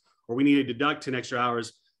hours, or we need to deduct 10 extra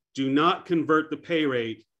hours. Do not convert the pay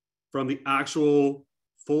rate from the actual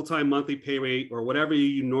full-time monthly pay rate or whatever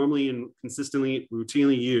you normally and consistently,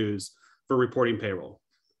 routinely use for reporting payroll.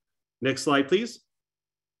 Next slide, please.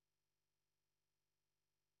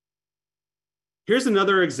 Here's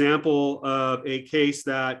another example of a case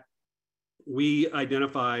that we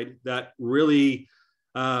identified that really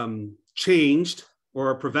changed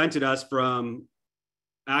or prevented us from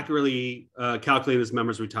accurately calculating this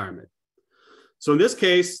member's retirement. So in this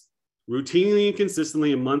case, routinely and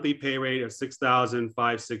consistently a monthly pay rate of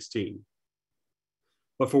 $6,516.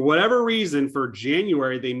 But for whatever reason, for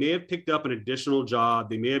January, they may have picked up an additional job.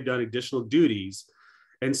 They may have done additional duties.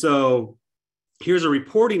 And so here's a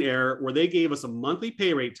reporting error where they gave us a monthly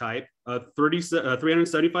pay rate type of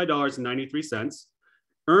 $375.93,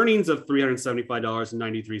 earnings of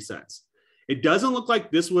 $375.93. It doesn't look like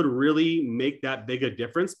this would really make that big a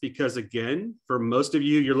difference because, again, for most of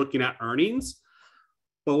you, you're looking at earnings.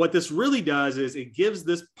 But what this really does is it gives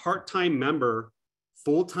this part-time member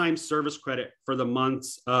full-time service credit for the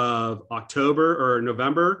months of October or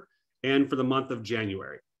November and for the month of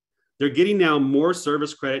January. they're getting now more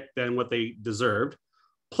service credit than what they deserved.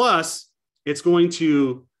 Plus, it's going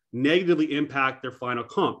to negatively impact their final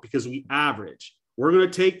comp because we average. We're going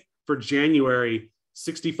to take for January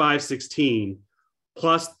 6516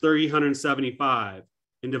 plus 375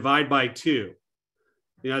 and divide by 2.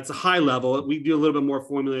 It's a high level. We do a little bit more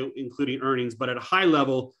formula, including earnings, but at a high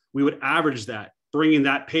level, we would average that, bringing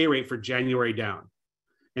that pay rate for January down.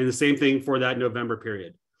 And the same thing for that November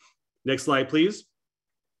period. Next slide, please.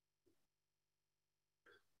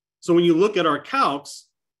 So when you look at our calcs,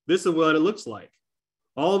 this is what it looks like.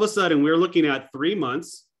 All of a sudden, we're looking at 3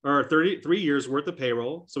 months or 33 years worth of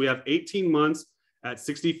payroll. So we have 18 months at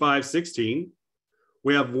 65.16.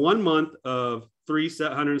 We have 1 month of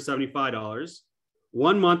 $375,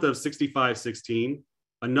 1 month of 65.16,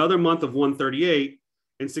 another month of 138,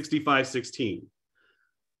 and 65.16.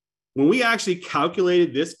 When we actually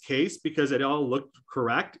calculated this case, because it all looked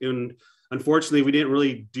correct, and unfortunately we didn't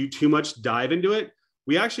really do too much dive into it,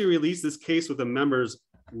 we actually released this case with the members'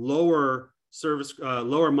 lower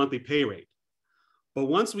monthly pay rate. But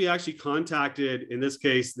once we actually contacted, in this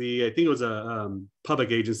case, I think it was a public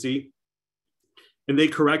agency, and they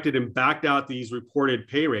corrected and backed out these reported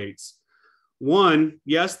pay rates. One,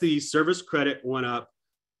 yes, the service credit went up,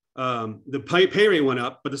 the pay rate went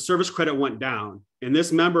up, but the service credit went down. And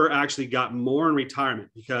this member actually got more in retirement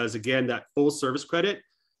because, again, that full service credit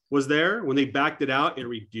was there. When they backed it out, it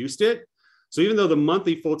reduced it. So even though the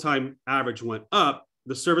monthly full-time average went up,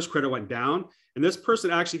 the service credit went down. And this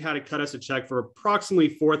person actually had to cut us a check for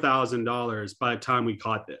approximately $4,000 by the time we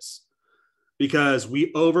caught this, because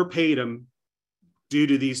we overpaid them due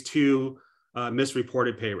to these two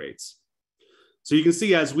misreported pay rates. So you can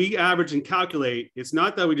see, as we average and calculate, it's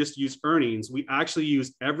not that we just use earnings. We actually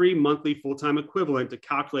use every monthly full-time equivalent to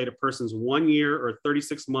calculate a person's 1 year or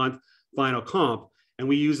 36-month final comp. And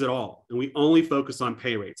we use it all. And we only focus on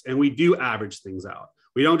pay rates. And we do average things out.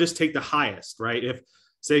 We don't just take the highest, right? If,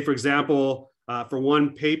 say, for example, for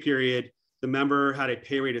one pay period, the member had a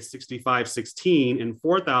pay rate of 65.16 and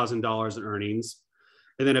 $4,000 in earnings,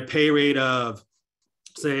 and then a pay rate of,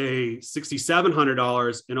 say,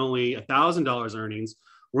 $6,700 and only $1,000 earnings,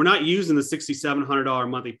 we're not using the $6,700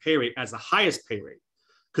 monthly pay rate as the highest pay rate,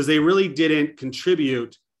 because they really didn't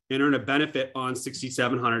contribute and earn a benefit on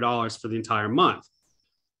 $6,700 for the entire month.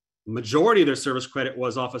 Majority of their service credit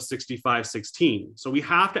was off of 65.16. So we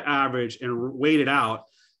have to average and weight it out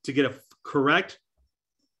to get a correct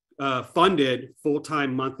funded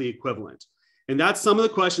full-time monthly equivalent. And that's some of the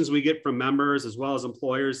questions we get from members as well as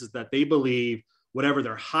employers, is that they believe whatever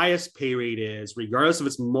their highest pay rate is, regardless if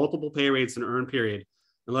it's multiple pay rates in earn period,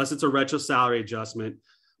 unless it's a retro salary adjustment,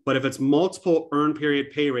 but if it's multiple earn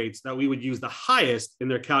period pay rates, that we would use the highest in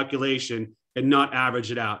their calculation and not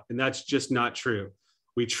average it out. And that's just not true.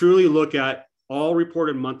 We truly look at all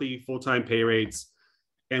reported monthly full-time pay rates,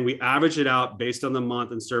 and we average it out based on the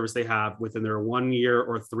month and service they have within their 1 year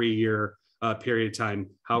or 3 year period of time,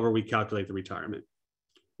 however we calculate the retirement.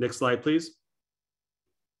 Next slide, please.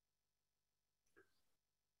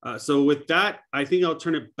 So with that, I think I'll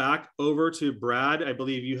turn it back over to Brad. I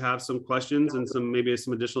believe you have some questions and maybe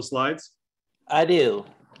some additional slides. I do.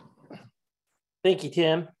 Thank you,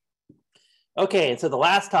 Tim. Okay, so the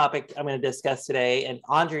last topic I'm going to discuss today, and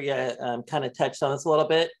Andrea kind of touched on this a little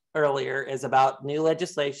bit earlier, is about new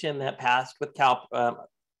legislation that passed with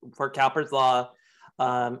for CalPERS law.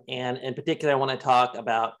 And in particular, I want to talk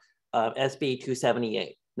about SB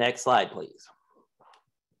 278. Next slide, please.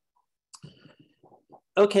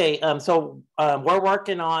 Okay, so we're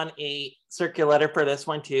working on a circular letter for this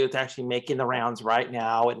one too. It's actually making the rounds right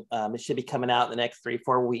now, and it should be coming out in the next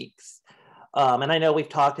 3-4 weeks. And I know we've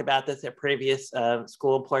talked about this at previous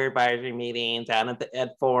school employer advisory meetings, and at the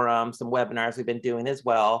Ed Forum, some webinars we've been doing as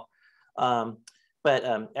well. But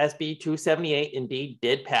SB 278 indeed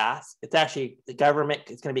did pass. It's actually it's going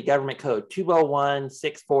to be government code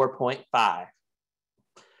 20164.5.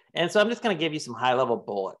 And so I'm just going to give you some high level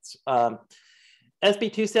bullets.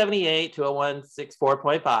 SB 278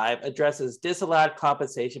 20164.5 addresses disallowed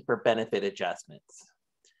compensation for benefit adjustments.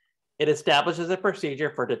 It establishes a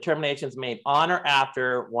procedure for determinations made on or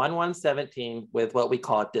after 1/1/17 with what we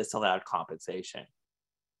call disallowed compensation.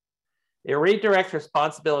 It redirects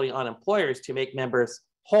responsibility on employers to make members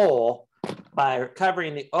whole by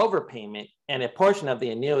recovering the overpayment and a portion of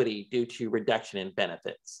the annuity due to reduction in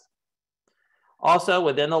benefits. Also,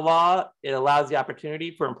 within the law, it allows the opportunity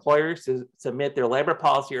for employers to submit their labor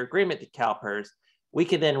policy or agreement to CalPERS. We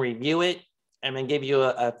can then review it and then give you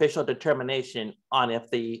an official determination on if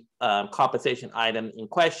the compensation item in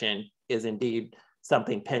question is indeed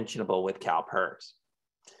something pensionable with CalPERS.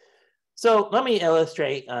 So let me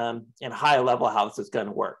illustrate in high level how this is going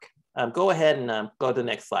to work. Go ahead and go to the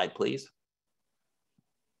next slide, please.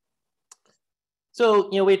 So,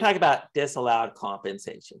 we talk about disallowed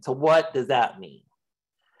compensation. So what does that mean?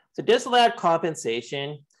 So disallowed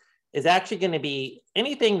compensation is actually going to be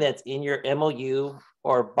anything that's in your MOU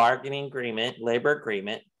or bargaining agreement, labor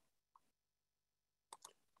agreement.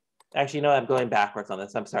 Actually, no, I'm going backwards on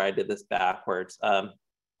this. I'm sorry, I did this backwards. Let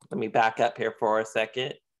me back up here for a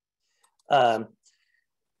second.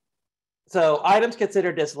 So items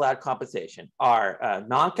considered disallowed compensation are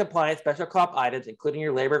non-compliant special comp items, including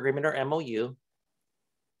your labor agreement or MOU.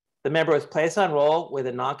 The member was placed on roll with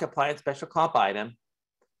a non-compliant special comp item,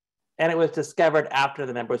 and it was discovered after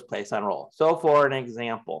the member was placed on roll. So for an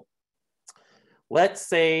example, let's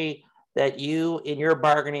say that you, in your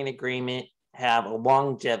bargaining agreement, have a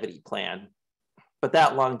longevity plan, but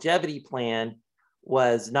that longevity plan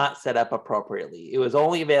was not set up appropriately. It was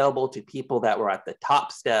only available to people that were at the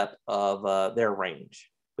top step of their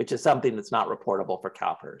range, which is something that's not reportable for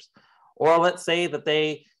CalPERS. Or let's say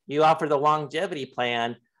that you offer the longevity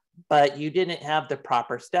plan, but you didn't have the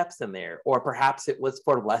proper steps in there, or perhaps it was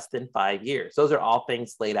for less than 5 years. Those are all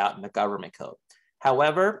things laid out in the government code.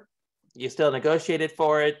 However, you still negotiated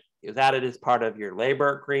for it. It was added as part of your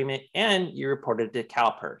labor agreement, and you reported to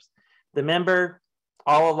CalPERS. The member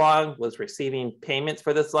all along was receiving payments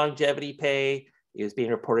for this longevity pay. It was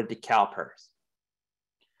being reported to CalPERS.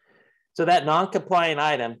 So that non-compliant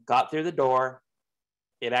item got through the door.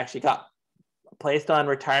 It actually got placed on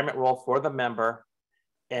retirement roll for the member.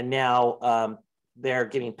 And now they're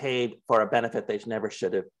getting paid for a benefit they never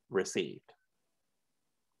should have received.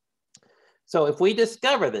 So if we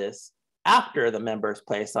discover this after the member is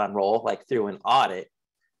placed on roll, like through an audit,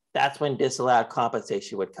 that's when disallowed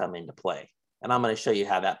compensation would come into play. And I'm going to show you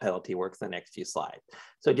how that penalty works in the next few slides.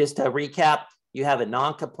 So just to recap, you have a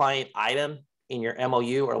non-compliant item in your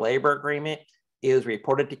MOU or labor agreement. It was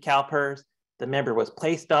reported to CalPERS. The member was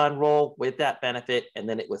placed on roll with that benefit, and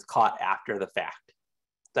then it was caught after the fact.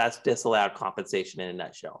 That's disallowed compensation in a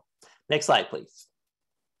nutshell. Next slide, please.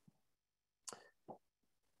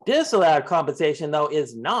 Disallowed compensation, though,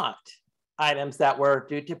 is not items that were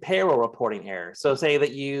due to payroll reporting errors. So say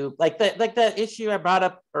that you, like the issue I brought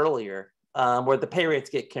up earlier, where the pay rates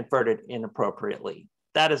get converted inappropriately.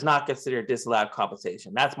 That is not considered disallowed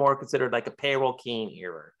compensation. That's more considered like a payroll keying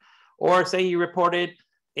error. Or say you reported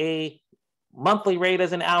a monthly rate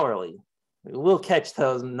as an hourly. We'll catch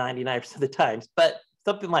those 99% of the times, but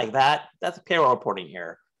something like that, that's a payroll reporting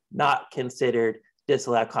error, not considered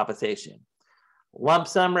disallowed compensation. Lump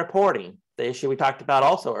sum reporting, the issue we talked about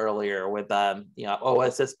also earlier with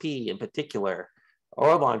OSSP in particular,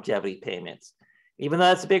 or longevity payments. Even though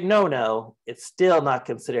that's a big no-no, it's still not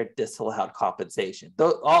considered disallowed compensation.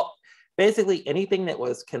 Basically anything that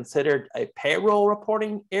was considered a payroll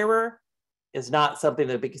reporting error is not something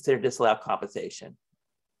that would be considered disallowed compensation.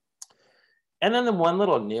 And then the one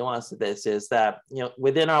little nuance of this is that,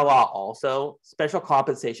 within our law also, special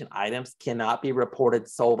compensation items cannot be reported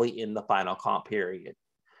solely in the final comp period.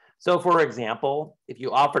 So for example, if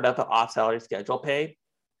you offered up an off-salary schedule pay,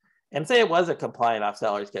 and say it was a compliant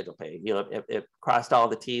off-salary schedule pay, it crossed all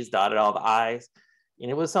the T's, dotted all the I's,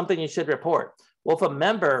 and it was something you should report. Well, if a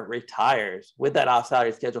member retires with that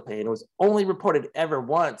off-salary schedule pay and it was only reported ever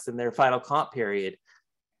once in their final comp period,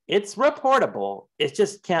 it's reportable. It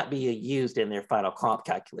just can't be used in their final comp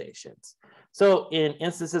calculations. So in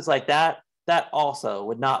instances like that, that also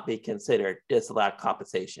would not be considered disallowed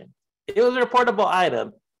compensation. It was a reportable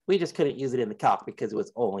item. We just couldn't use it in the calc because it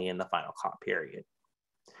was only in the final comp period.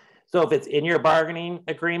 So if it's in your bargaining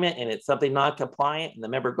agreement and it's something non-compliant and the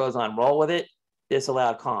member goes on roll with it,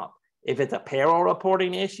 disallowed comp. If it's a payroll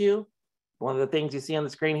reporting issue, one of the things you see on the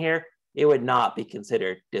screen here, it would not be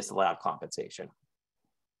considered disallowed compensation.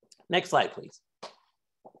 Next slide, please.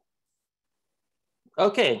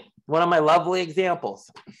 Okay, one of my lovely examples.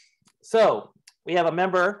 So we have a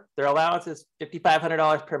member, their allowance is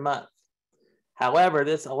 $5,500 per month. However,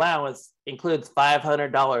 this allowance includes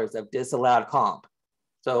 $500 of disallowed comp.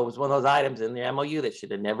 So it was one of those items in the MOU that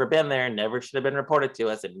should have never been there, never should have been reported to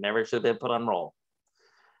us, and never should have been put on roll.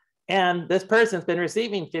 And this person's been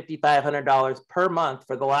receiving $5,500 per month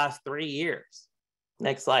for the last 3 years.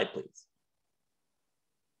 Next slide, please.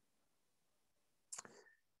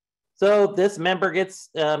 So this member gets,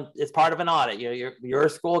 it's part of an audit. Your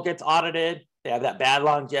school gets audited. They have that bad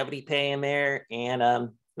longevity pay in there, and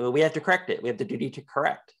we have to correct it. We have the duty to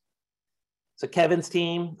correct. So Kevin's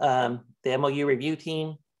team, the MOU review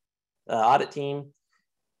team, audit team,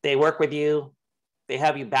 they work with you. They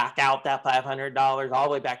have you back out that $500 all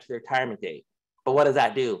the way back to the retirement date. But what does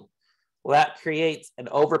that do? Well, that creates an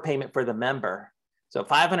overpayment for the member. So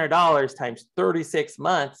 $500 times 36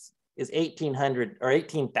 months is $1,800 or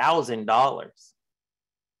 $18,000.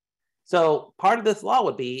 So part of this law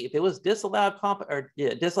would be if it was disallowed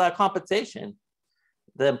compensation,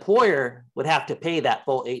 the employer would have to pay that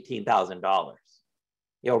full $18,000.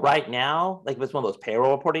 Right now, like if it's one of those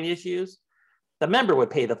payroll reporting issues, the member would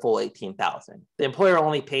pay the full $18,000. The employer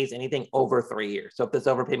only pays anything over 3 years. So if this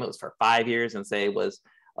overpayment was for 5 years and say it was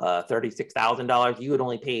 $36,000, you would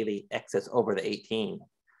only pay the excess over the 18.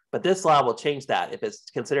 But this law will change that. If it's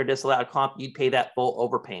considered disallowed comp, you'd pay that full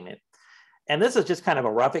overpayment. And this is just kind of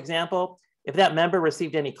a rough example. If that member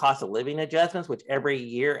received any cost of living adjustments, which every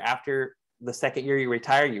year after the second year you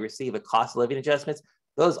retire, you receive a cost of living adjustments,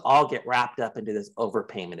 those all get wrapped up into this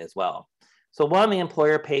overpayment as well. So one, the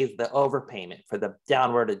employer pays the overpayment for the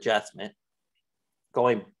downward adjustment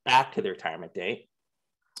going back to the retirement date.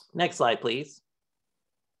 Next slide, please.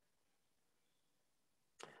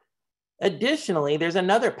 Additionally, there's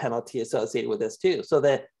another penalty associated with this too. So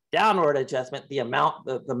the downward adjustment, the amount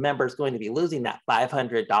the member is going to be losing that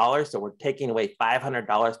 $500. So we're taking away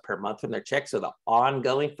 $500 per month from their check. So the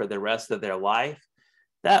ongoing for the rest of their life,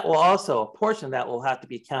 that will also, a portion of that will have to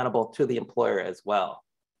be accountable to the employer as well.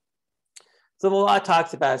 So the law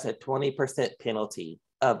talks about is a 20% penalty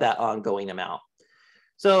of that ongoing amount.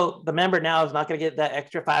 So the member now is not going to get that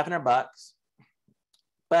extra $500,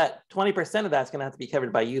 but 20% of that's going to have to be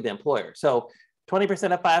covered by you, the employer. So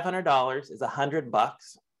 20% of $500 is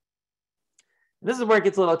 $100. This is where it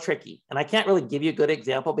gets a little tricky. And I can't really give you a good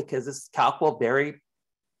example because this calc will vary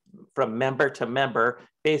from member to member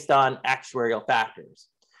based on actuarial factors.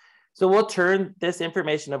 So we'll turn this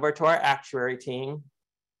information over to our actuary team.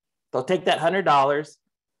 They'll take that $100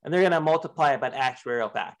 and they're going to multiply it by the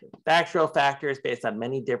actuarial factor. The actuarial factor is based on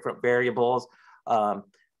many different variables.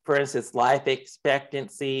 For instance, life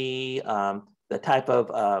expectancy, the type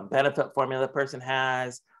of benefit formula the person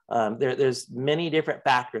has. There's many different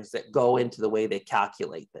factors that go into the way they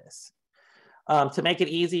calculate this. To make it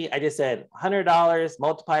easy, I just said $100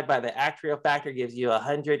 multiplied by the actuarial factor gives you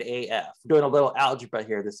 100 AF. I'm doing a little algebra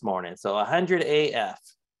here this morning. So 100 AF.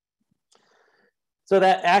 So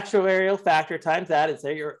that actuarial factor times that is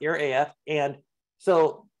your AF. And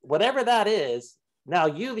so whatever that is, now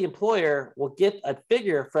you, the employer, will get a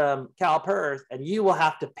figure from CalPERS and you will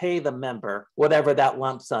have to pay the member whatever that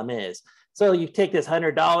lump sum is. So you take this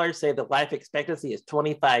 $100, say the life expectancy is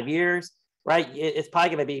 25 years, right? It's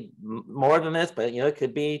probably going to be more than this, but it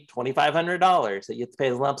could be $2,500 that you have to pay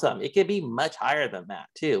as a lump sum. It could be much higher than that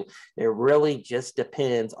too. It really just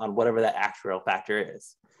depends on whatever that actuarial factor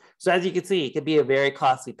is. So as you can see, it could be a very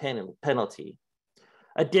costly penalty.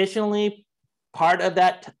 Additionally, part of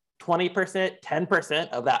that 20%, 10%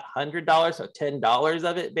 of that $100, so $10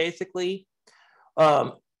 of it basically,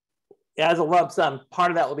 as a lump sum,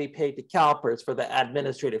 part of that will be paid to CalPERS for the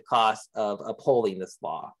administrative costs of upholding this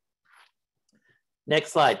law.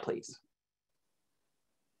 Next slide, please.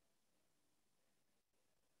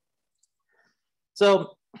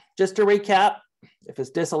 So just to recap, if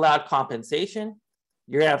it's disallowed compensation,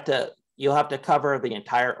 you'll have to cover the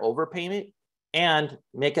entire overpayment and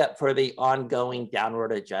make up for the ongoing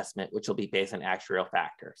downward adjustment, which will be based on actuarial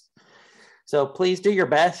factors. So please do your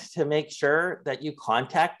best to make sure that you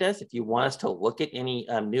contact us if you want us to look at any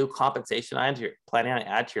new compensation items you're planning on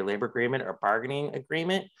add to your labor agreement or bargaining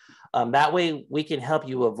agreement. That way we can help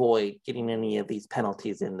you avoid getting any of these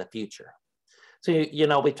penalties in the future. So,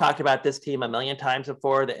 we've talked about this team a million times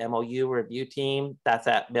before, the MOU review team. That's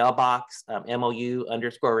at mailbox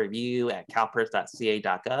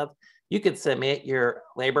MOU_review@calpers.ca.gov. You can submit your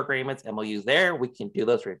labor agreements, MOUs there. We can do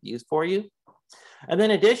those reviews for you. And then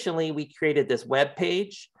additionally, we created this web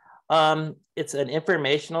page. It's an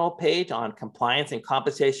informational page on compliance and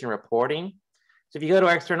compensation reporting. So if you go to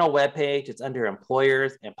our external web page, it's under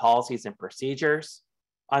employers and policies and procedures.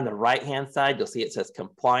 On the right-hand side, you'll see it says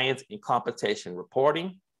compliance and compensation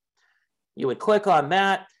reporting. You would click on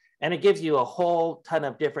that and it gives you a whole ton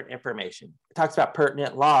of different information. It talks about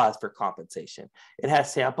pertinent laws for compensation. It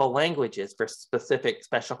has sample languages for specific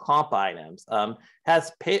special comp items.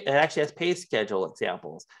 It actually has pay schedule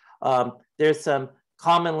examples. There's some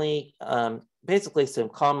commonly, basically some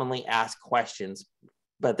commonly asked questions,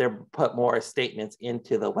 but they're put more as statements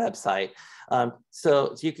into the website.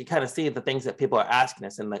 So you can kind of see the things that people are asking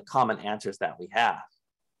us and the common answers that we have.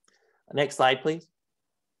 Next slide, please.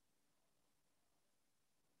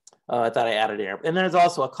 I thought I added it. And there's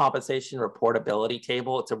also a compensation reportability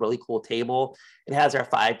table. It's a really cool table. It has our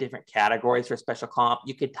 5 different categories for special comp.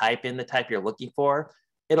 You could type in the type you're looking for.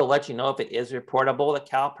 It'll let you know if it is reportable to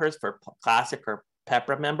CalPERS for classic or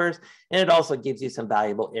PEPRA members. And it also gives you some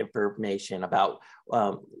valuable information about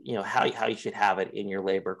how you should have it in your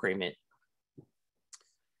labor agreement.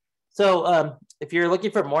 So if you're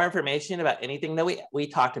looking for more information about anything that we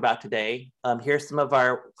talked about today, here's some of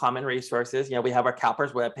our common resources. You know, we have our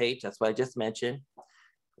CalPERS webpage. That's what I just mentioned.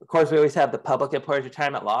 Of course, we always have the Public Employees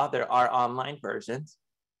Retirement Law. There are online versions.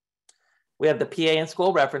 We have the PA and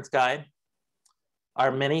School Reference Guide,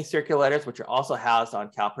 our mini circulators, which are also housed on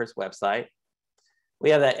CalPERS website. We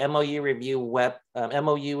have that MOU review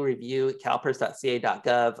MOU review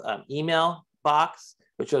calpers.ca.gov email box,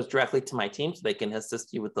 which goes directly to my team so they can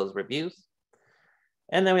assist you with those reviews.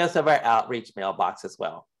 And then we also have our outreach mailbox as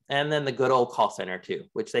well. And then the good old call center too,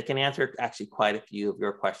 which they can answer actually quite a few of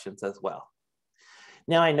your questions as well.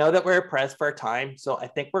 Now, I know that we're pressed for time, so I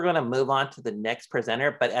think we're going to move on to the next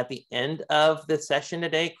presenter. But at the end of the session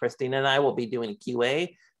today, Christine and I will be doing a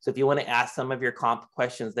QA. So if you want to ask some of your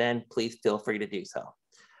questions, then please feel free to do so.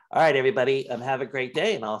 All right, everybody, have a great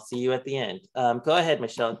day, and I'll see you at the end. Go ahead,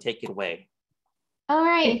 Michelle, and take it away. All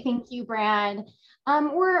right, thank you, Brad.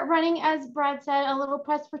 We're running, as Brad said, a little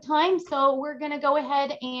pressed for time, so we're going to go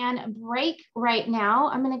ahead and break right now.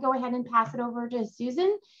 I'm going to go ahead and pass it over to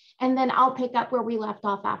Susan, and then I'll pick up where we left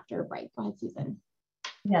off after break. Go ahead, Susan.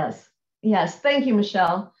 Yes, yes, thank you,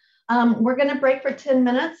 Michelle. We're going to break for 10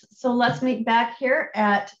 minutes, so let's meet back here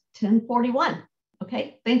at 10:41.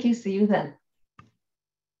 Okay, thank you. See you then.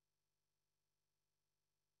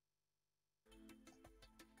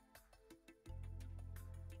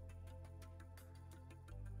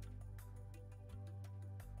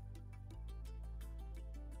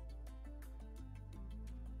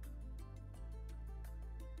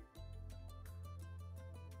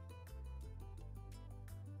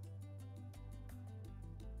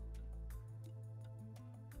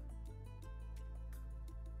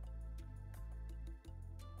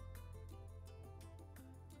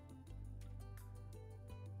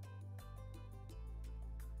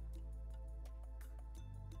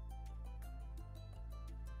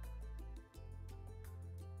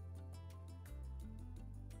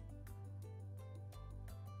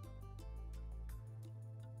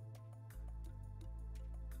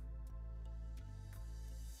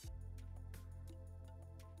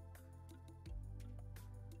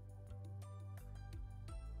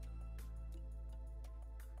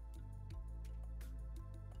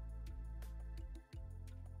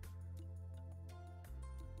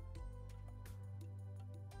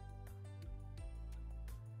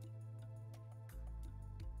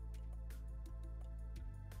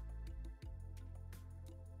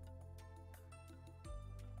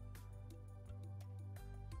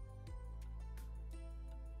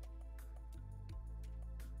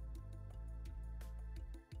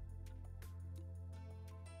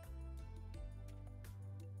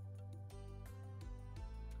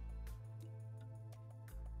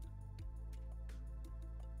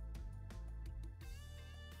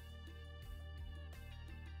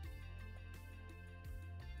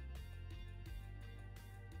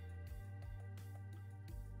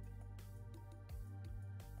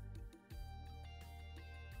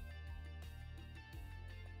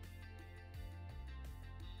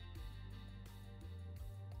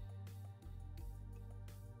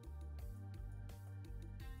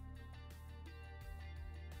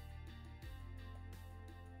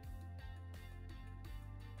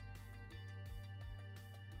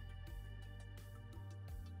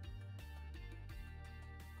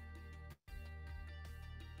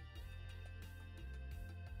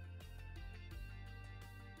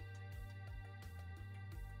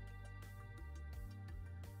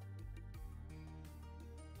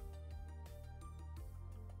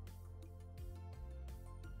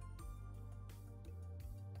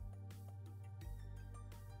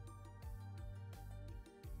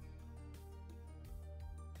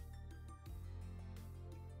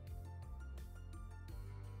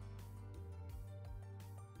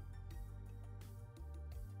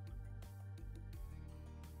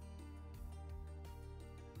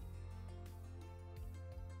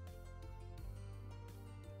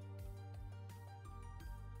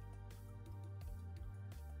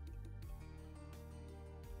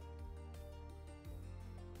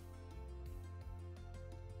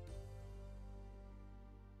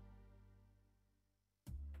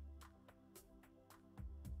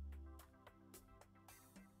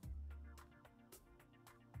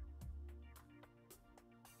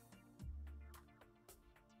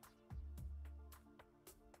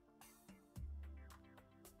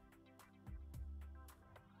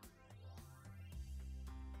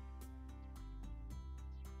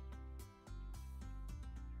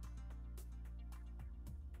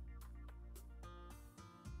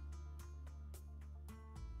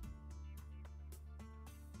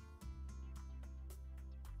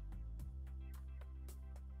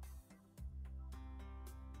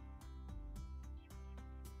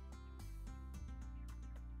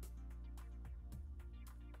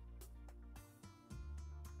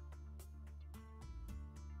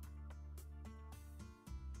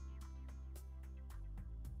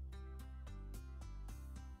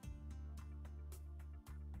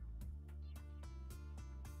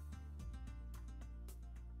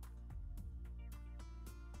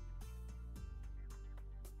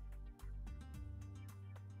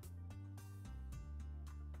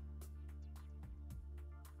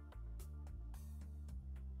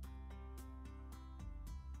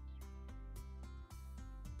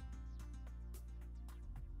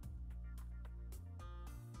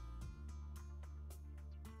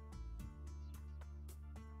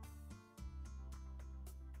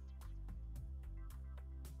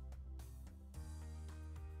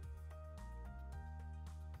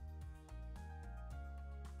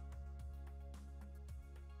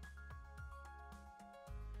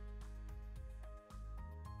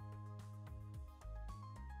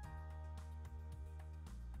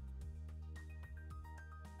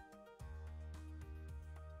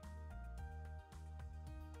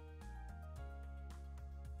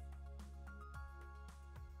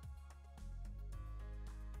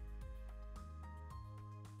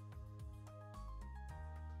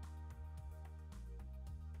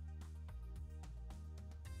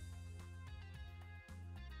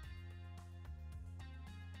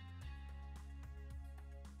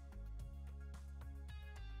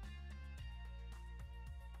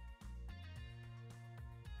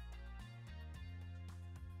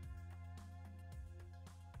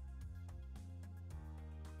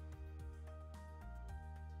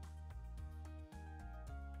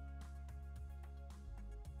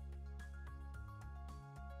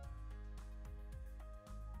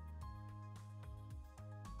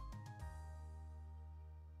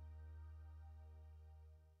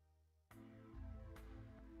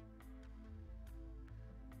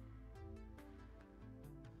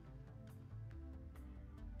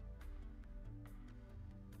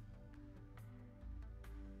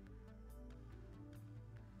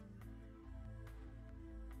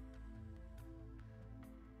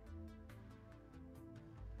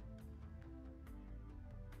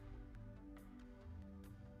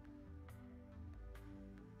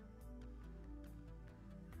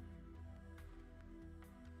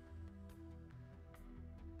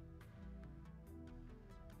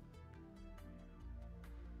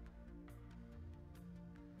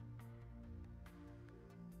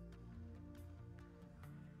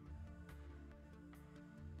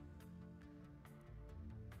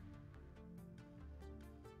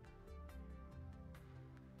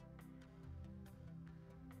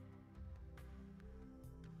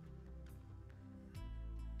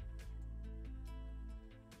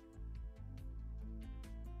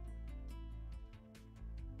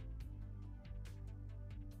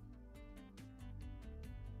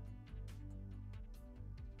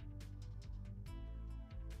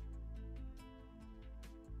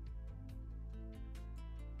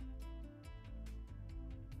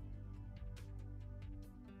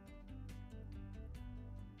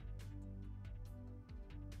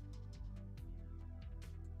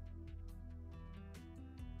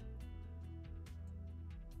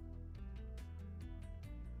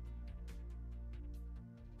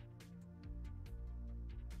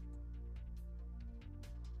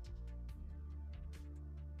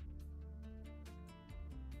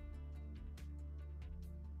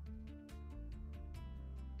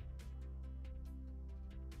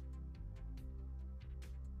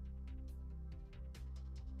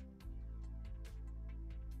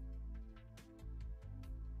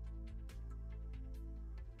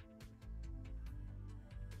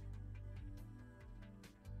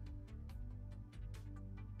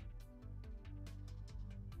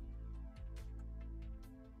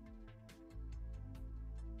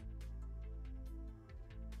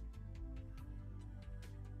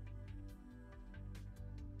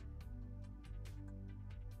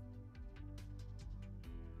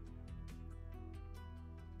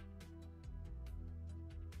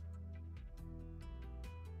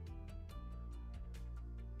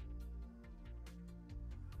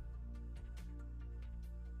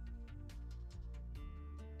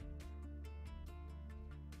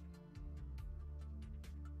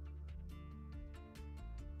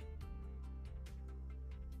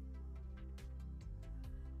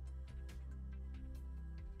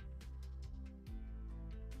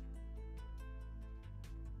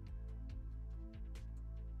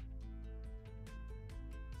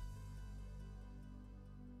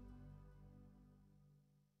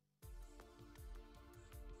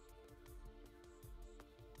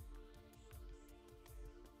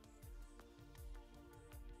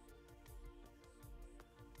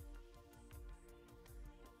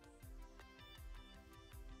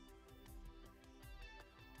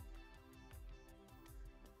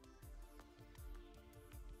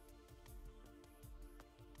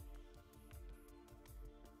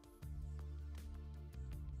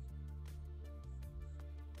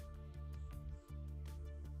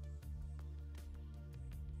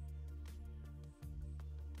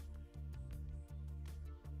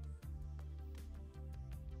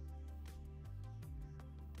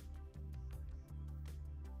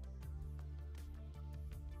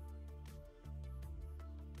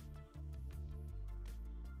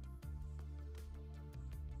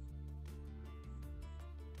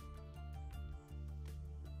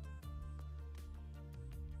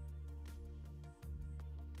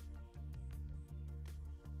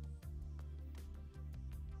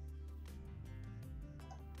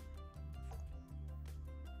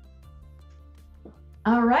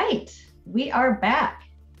 All right, we are back.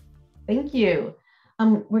 Thank you.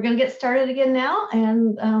 We're going to get started again now,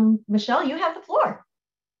 and Michelle, you have the floor.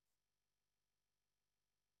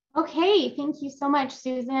 Okay, thank you so much,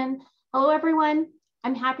 Susan. Hello, everyone.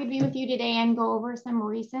 I'm happy to be with you today and go over some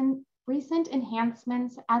recent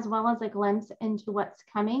enhancements, as well as a glimpse into what's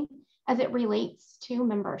coming as it relates to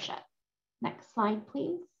membership. Next slide,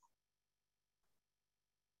 please.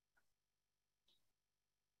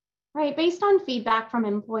 Right, based on feedback from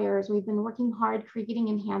employers, we've been working hard creating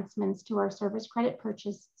enhancements to our service credit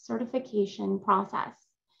purchase certification process.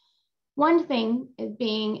 One thing is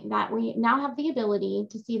being that we now have the ability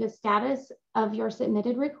to see the status of your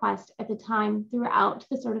submitted request at the time throughout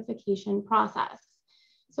the certification process.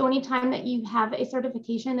 So anytime that you have a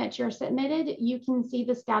certification that you're submitted, you can see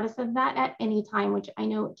the status of that at any time, which I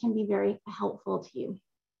know can be very helpful to you.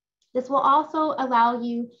 This will also allow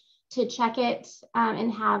you to check it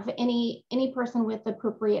and have any person with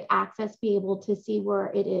appropriate access be able to see where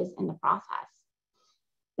it is in the process.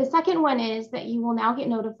 The second one is that you will now get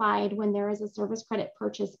notified when there is a service credit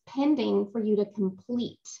purchase pending for you to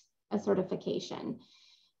complete a certification.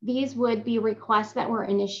 These would be requests that were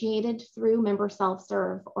initiated through Member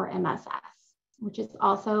Self-Serve or MSS, which is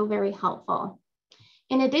also very helpful.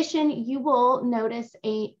 In addition, you will notice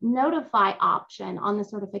a notify option on the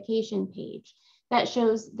certification page that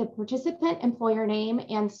shows the participant employer name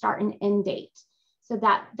and start and end date. So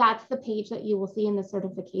that's the page that you will see in the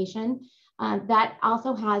certification. That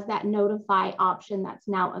also has that notify option that's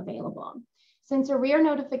now available. Since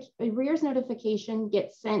arrears notification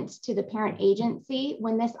gets sent to the parent agency,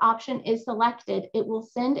 when this option is selected, it will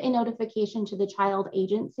send a notification to the child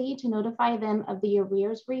agency to notify them of the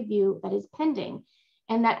arrears review that is pending,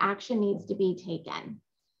 and that action needs to be taken.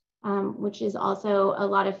 Which is also a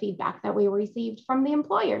lot of feedback that we received from the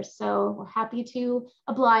employers. So we're happy to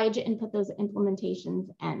oblige and put those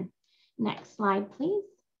implementations in. Next slide, please.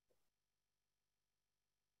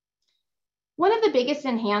 One of the biggest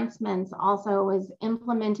enhancements also was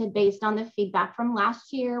implemented based on the feedback from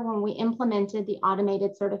last year when we implemented the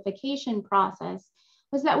automated certification process,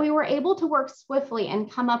 was that we were able to work swiftly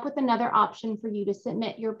and come up with another option for you to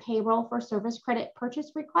submit your payroll for service credit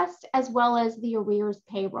purchase request, as well as the arrears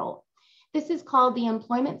payroll. This is called the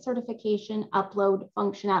employment certification upload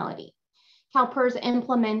functionality. CalPERS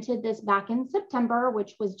implemented this back in September,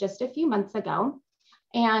 which was just a few months ago.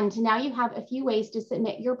 And now you have a few ways to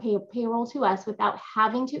submit your payroll to us without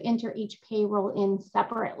having to enter each payroll in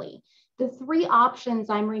separately. The three options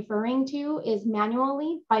I'm referring to is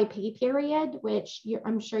manually by pay period, which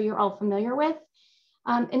I'm sure you're all familiar with,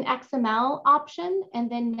 an XML option, and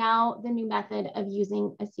then now the new method of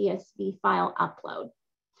using a CSV file upload.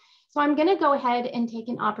 So I'm going to go ahead and take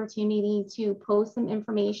an opportunity to post some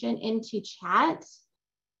information into chat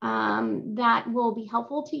that will be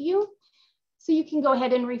helpful to you. So you can go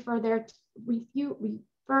ahead and refer to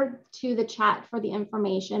the chat for the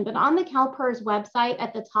information. But on the CalPERS website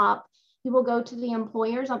at the top, you will go to the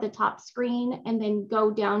employers on the top screen and then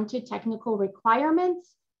go down to technical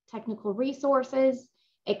requirements, technical resources,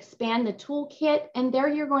 expand the toolkit, and there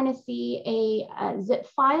you're going to see a zip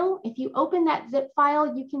file. If you open that zip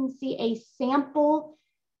file, you can see a sample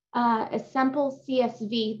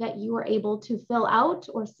CSV that you are able to fill out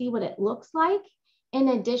or see what it looks like. In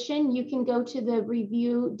addition, you can go to the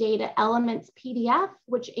review data elements PDF,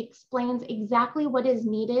 which explains exactly what is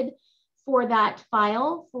needed for that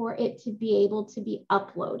file for it to be able to be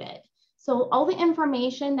uploaded. So all the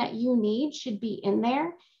information that you need should be in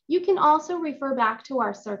there. You can also refer back to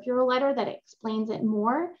our circular letter that explains it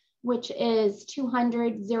more, which is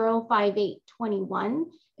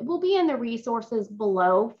 200-05821. It will be in the resources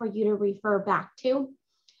below for you to refer back to.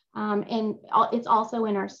 And it's also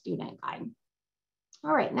in our student guide.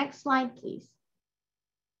 All right, next slide, please.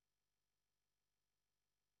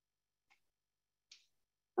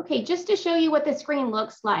 Okay, just to show you what the screen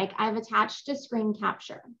looks like, I've attached a screen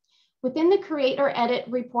capture. Within the Create or Edit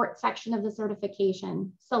Report section of the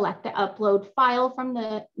certification, select the Upload File from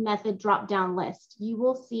the Method drop-down list. You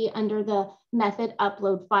will see under the Method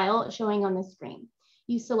Upload File showing on the screen.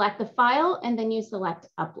 You select the file and then you select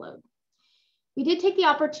Upload. We did take the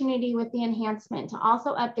opportunity with the enhancement to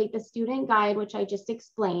also update the student guide, which I just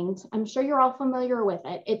explained. I'm sure you're all familiar with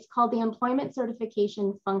it. It's called the Employment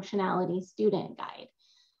Certification Functionality Student Guide.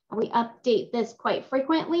 We update this quite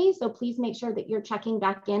frequently, so please make sure that you're checking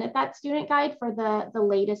back in at that student guide for the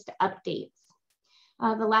latest updates.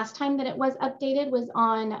 The last time that it was updated was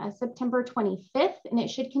on September 25th, and it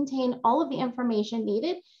should contain all of the information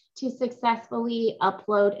needed to successfully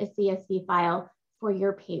upload a CSV file for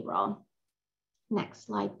your payroll. Next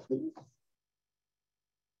slide, please.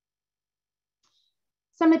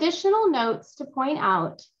 Some additional notes to point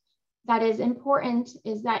out that is important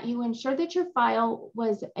is that you ensure that your file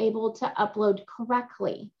was able to upload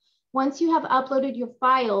correctly. Once you have uploaded your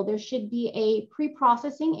file, there should be a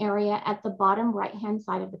pre-processing area at the bottom right-hand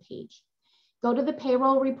side of the page. Go to the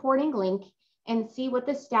payroll reporting link and see what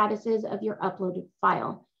the status is of your uploaded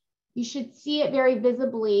file. You should see it very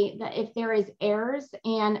visibly that if there is errors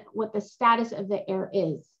and what the status of the error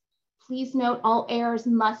is. Please note all errors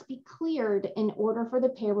must be cleared in order for the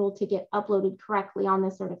payroll to get uploaded correctly on the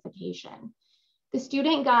certification. The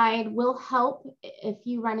student guide will help if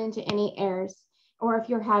you run into any errors or if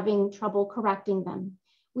you're having trouble correcting them.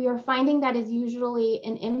 We are finding that is usually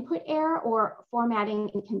an input error or formatting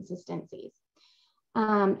inconsistencies.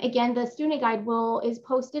 Again, the student guide is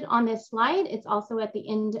posted on this slide. It's also at the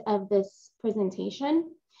end of this presentation.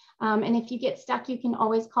 And if you get stuck, you can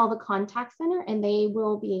always call the contact center and they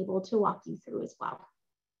will be able to walk you through as well.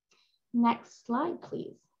 Next slide,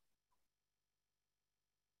 please.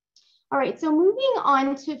 All right, so moving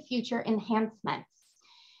on to future enhancements.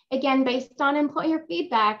 Again, based on employer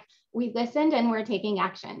feedback, we listened and we're taking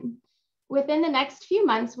action. Within the next few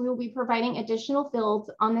months, we will be providing additional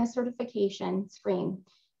fields on the certification screens.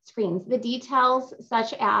 The details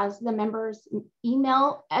such as the member's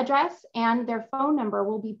email address and their phone number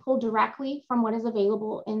will be pulled directly from what is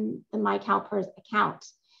available in the CalPERS account,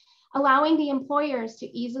 allowing the employers to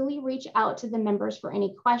easily reach out to the members for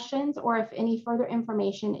any questions or if any further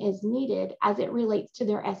information is needed as it relates to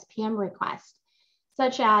their SPM request,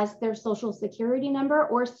 such as their social security number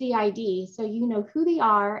or CID, so you know who they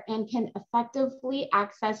are and can effectively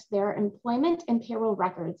access their employment and payroll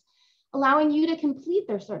records, allowing you to complete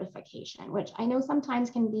their certification, which I know sometimes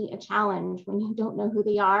can be a challenge when you don't know who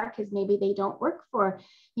they are because maybe they don't work for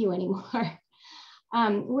you anymore.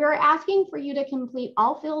 We're asking for you to complete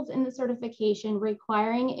all fields in the certification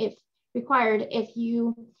required if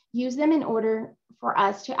you use them in order for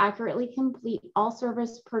us to accurately complete all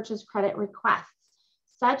service purchase credit requests,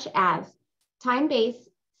 such as time-based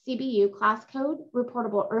CBU class code,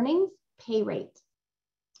 reportable earnings, pay rate.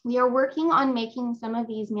 We are working on making some of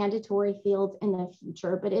these mandatory fields in the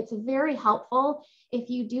future, but it's very helpful if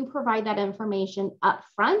you do provide that information up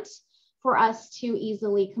front for us to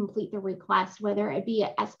easily complete the request, whether it be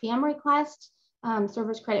an SPM request,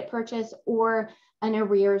 service credit purchase, or an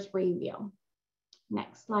arrears review.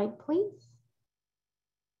 Next slide, please.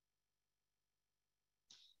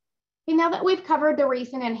 Okay, now that we've covered the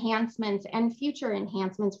recent enhancements and future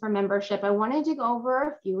enhancements for membership, I wanted to go over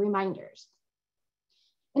a few reminders.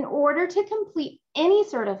 In order to complete any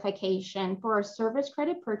certification for a service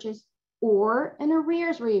credit purchase or an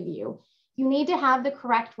arrears review, you need to have the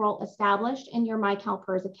correct role established in your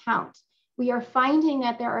CalPERS account. We are finding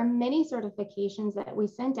that there are many certifications that we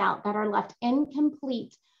sent out that are left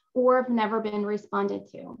incomplete or have never been responded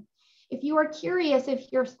to. If you are curious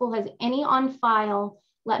if your school has any on file,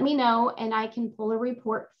 let me know and I can pull a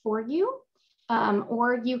report for you,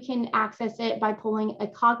 or you can access it by pulling a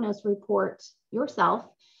Cognos report yourself.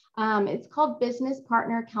 It's called Business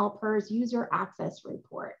Partner CalPERS User Access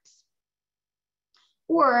Reports.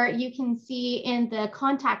 Or you can see in the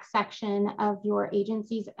contact section of your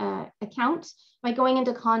agency's account, by going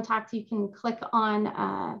into contacts, you can click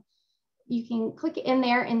on, you can click in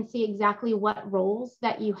there and see exactly what roles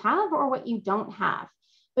that you have or what you don't have.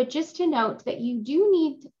 But just to note that you do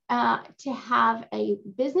need to have a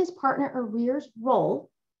business partner arrears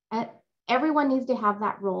role. Everyone needs to have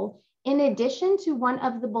that role in addition to one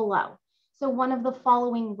of the below. So one of the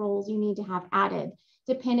following roles you need to have added,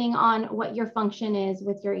 depending on what your function is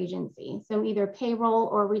with your agency. So either payroll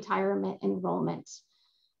or retirement enrollment.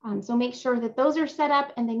 So make sure that those are set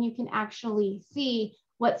up and then you can actually see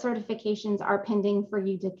what certifications are pending for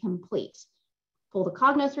you to complete. Pull the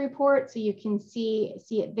Cognos report so you can see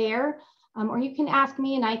it there, or you can ask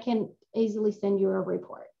me and I can easily send you a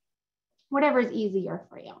report. Whatever is easier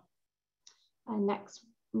for you.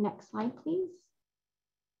 Next slide, please.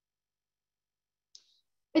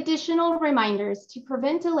 Additional reminders to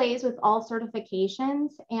prevent delays with all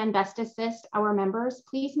certifications and best assist our members,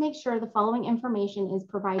 please make sure the following information is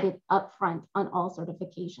provided upfront on all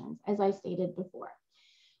certifications, as I stated before.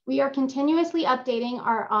 We are continuously updating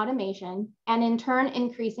our automation and in turn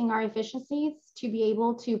increasing our efficiencies to be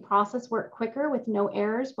able to process work quicker with no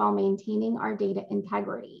errors while maintaining our data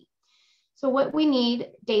integrity. So what we need: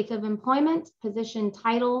 dates of employment, position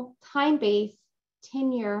title, time base,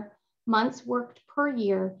 tenure, months worked per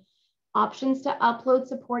year, options to upload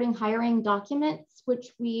supporting hiring documents,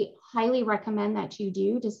 which we highly recommend that you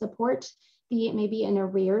do to support maybe an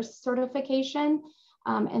arrears certification,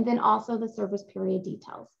 and then also the service period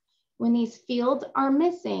details. When these fields are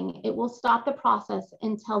missing, it will stop the process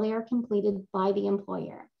until they are completed by the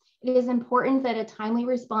employer. It is important that a timely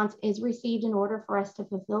response is received in order for us to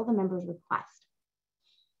fulfill the member's request.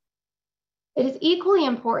 It is equally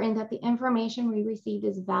important that the information we received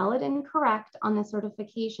is valid and correct on the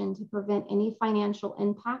certification to prevent any financial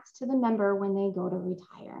impacts to the member when they go to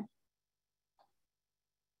retire.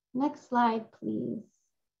 Next slide, please.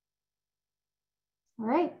 All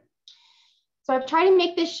right. So I've tried to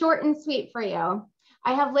make this short and sweet for you.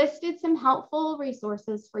 I have listed some helpful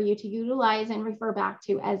resources for you to utilize and refer back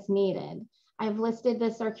to as needed. I've listed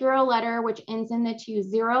the circular letter, which ends in the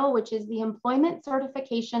 20, which is the employment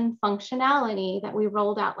certification functionality that we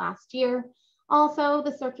rolled out last year. Also,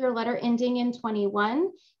 the circular letter ending in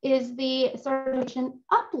 21 is the certification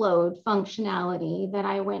upload functionality that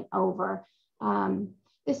I went over.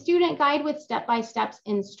 The student guide with step-by-step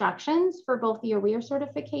instructions for both the arrear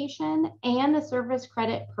certification and the service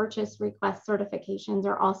credit purchase request certifications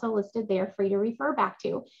are also listed there for you to refer back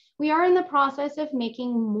to. We are in the process of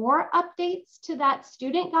making more updates to that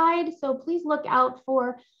student guide, so please look out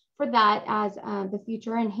for that as the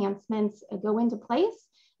future enhancements go into place.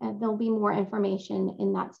 There'll be more information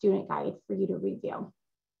in that student guide for you to review.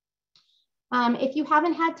 If you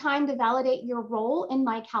haven't had time to validate your role in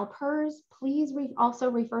My CalPERS, please also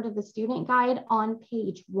refer to the student guide on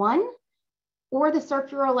page 1 or the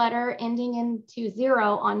circular letter ending in 20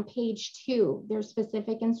 on page 2. There's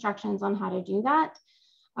specific instructions on how to do that.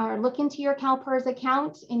 Look into your CalPERS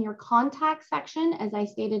account in your contact section, as I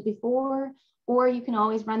stated before, or you can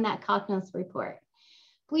always run that Cognos report.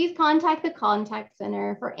 Please contact the contact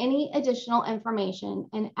center for any additional information.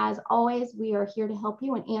 And as always, we are here to help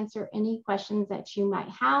you and answer any questions that you might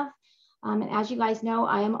have. And as you guys know,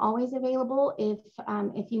 I am always available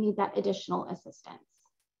if you need that additional assistance.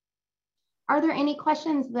 Are there any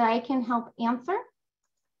questions that I can help answer?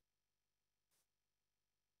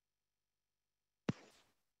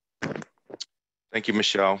 Thank you,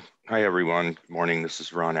 Michelle. Hi, everyone. Good morning. This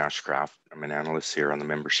is Ron Ashcraft. I'm an analyst here on the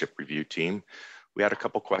membership review team. We had a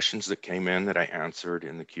couple questions that came in that I answered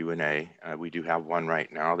in the Q&A. We do have one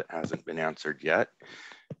right now that hasn't been answered yet,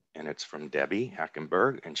 and it's from Debbie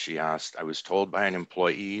Hackenberg, and she asked, I was told by an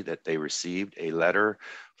employee that they received a letter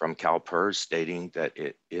from CalPERS stating that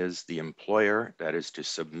it is the employer that is to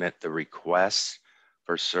submit the request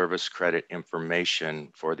for service credit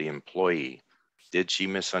information for the employee. Did she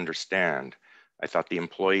misunderstand? I thought the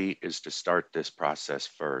employee is to start this process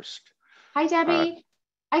first. Hi, Debbie.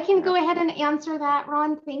 I can go ahead and answer that,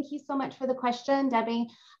 Ron. Thank you so much for the question, Debbie.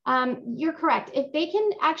 You're correct. If they can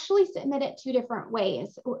actually submit it 2 different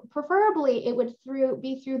ways, preferably it would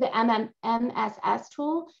be through the MSS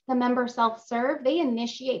tool, the member self-serve. They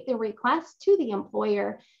initiate the request to the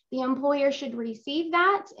employer. The employer should receive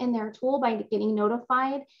that in their tool by getting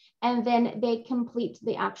notified, and then they complete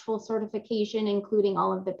the actual certification, including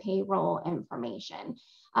all of the payroll information.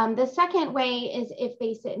 The second way is if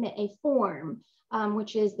they submit a form,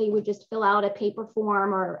 which is they would just fill out a paper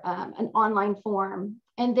form or an online form,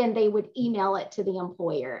 and then they would email it to the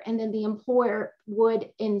employer. And then the employer would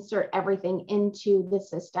insert everything into the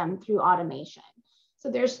system through automation.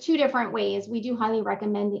 So there's 2 different ways. We do highly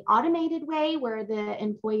recommend the automated way where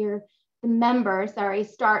the member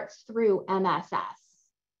starts through MSS.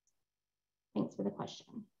 Thanks for the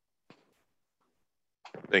question.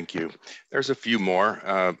 Thank you. There's a few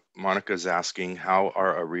more. Monica's asking, how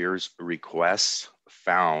are arrears requests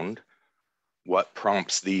found? What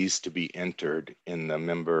prompts these to be entered in the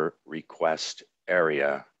member request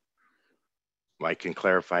area? I can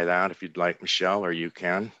clarify that if you'd like, Michelle, or you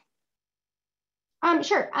can.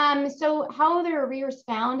 Sure. So how the arrears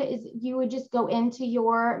found is you would just go into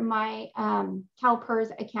your My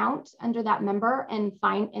CalPERS account under that member and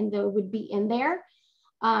they would be in there.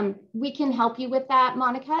 We can help you with that,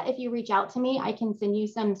 Monica. If you reach out to me, I can send you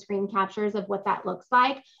some screen captures of what that looks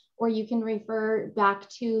like, or you can refer back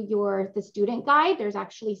to the student guide. There's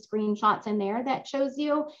actually screenshots in there that shows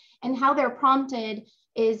you, and how they're prompted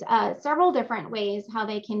is several different ways how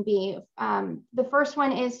they can be. The first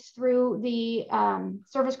one is through the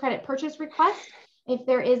service credit purchase request. If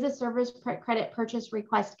there is a service credit purchase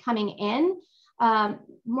request coming in,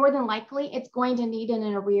 more than likely it's going to need an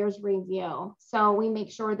arrears review. So we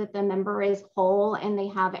make sure that the member is whole and they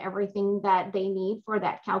have everything that they need for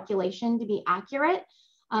that calculation to be accurate.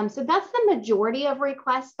 So that's the majority of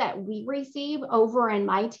requests that we receive over in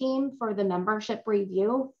my team for the membership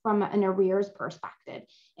review from an arrears perspective.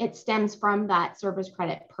 It stems from that service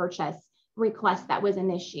credit purchase request that was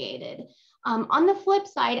initiated. On the flip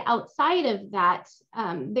side, outside of that,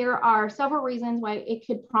 there are several reasons why it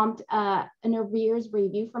could prompt an arrears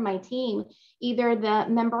review from my team. Either the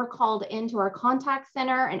member called into our contact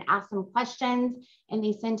center and asked some questions, and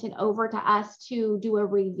they sent it over to us to do a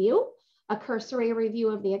review, a cursory review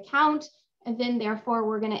of the account. And then therefore,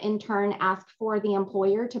 we're going to in turn ask for the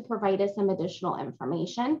employer to provide us some additional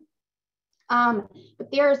information.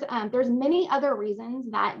 But there's many other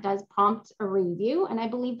reasons that does prompt a review. And I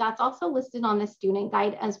believe that's also listed on the student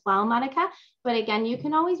guide as well, Monica. But again, you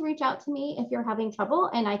can always reach out to me if you're having trouble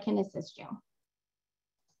and I can assist you.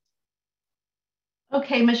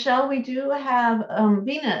 Okay, Michelle, we do have,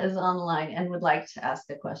 Vina is online and would like to ask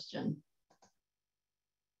a question.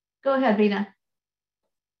 Go ahead, Vina.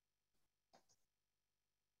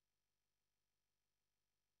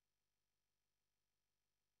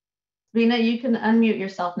 Vina, you can unmute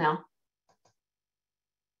yourself now.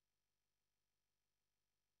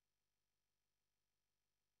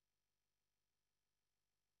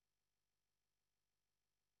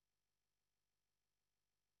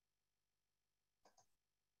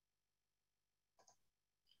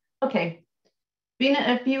 Okay, Vina,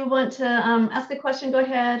 if you want to ask a question, go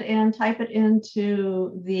ahead and type it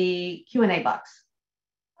into the Q&A box.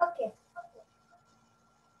 Okay.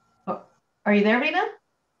 Oh, are you there, Vina?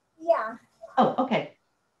 Yeah. Oh, okay.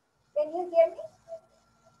 Can you hear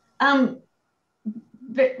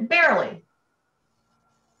me? Barely.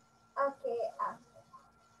 Okay.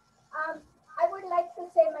 I would like to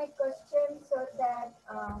say my question so that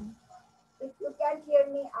if you can't hear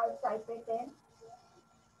me, I'll type it in.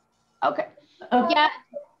 Okay. Yeah.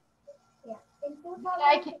 In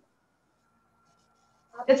 2000,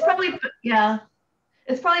 it's probably, yeah.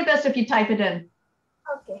 It's probably best if you type it in.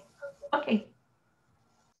 Okay. Okay.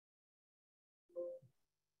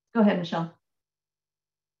 Go ahead, Michelle.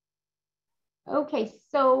 Okay,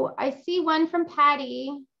 so I see one from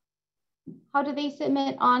Patty. How do they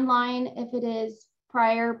submit online if it is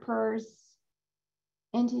prior PERS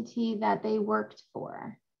entity that they worked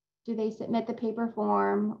for? Do they submit the paper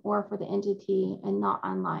form or for the entity and not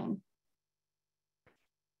online?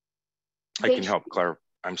 I can help clarify.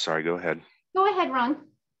 I'm sorry, go ahead. Go ahead, Ron.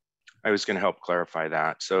 I was going to help clarify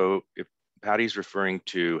that. So if Patty's referring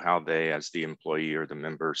to how they, as the employee or the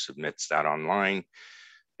member, submits that online,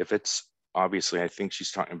 if it's obviously, I think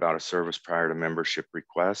she's talking about a service prior to membership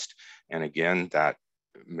request. And again, that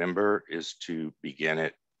member is to begin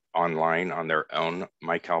it online on their own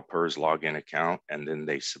CalPERS login account, and then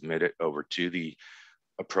they submit it over to the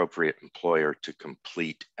appropriate employer to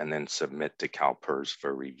complete and then submit to CalPERS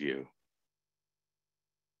for review.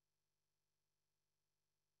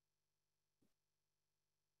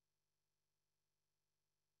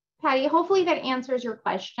 Patty, hopefully that answers your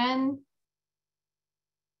question.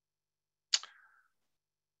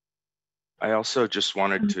 I also just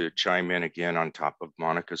wanted to chime in again on top of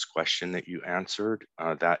Monica's question that you answered.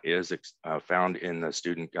 That is found in the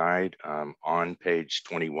student guide on page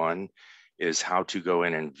 21, is how to go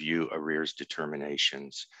in and view arrears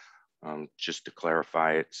determinations. Just to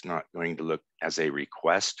clarify, it's not going to look as a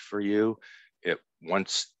request for you.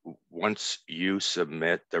 Once you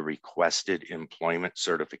submit the requested employment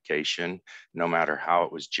certification, no matter how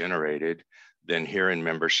it was generated, then here in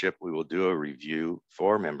membership, we will do a review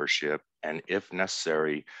for membership. And if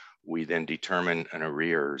necessary, we then determine an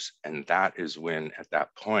arrears. And that is when, at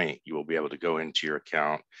that point, you will be able to go into your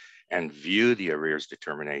account and view the arrears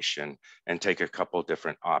determination and take a couple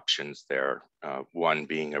different options there. One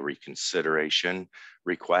being a reconsideration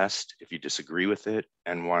request if you disagree with it,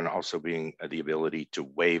 and one also being the ability to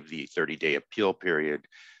waive the 30-day appeal period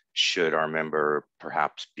should our member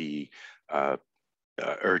perhaps be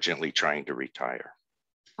urgently trying to retire.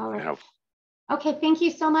 All right. Okay, thank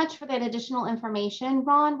you so much for that additional information.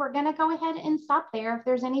 Ron, we're going to go ahead and stop there. If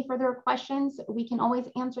there's any further questions, we can always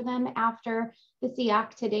answer them after the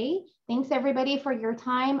SEAC today. Thanks everybody for your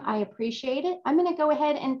time. I appreciate it. I'm going to go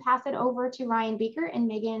ahead and pass it over to Ryan Beaker and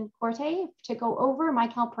Megan Corte to go over my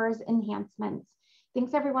CalPERS enhancements.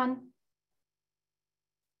 Thanks everyone.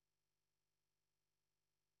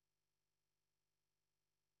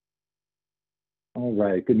 All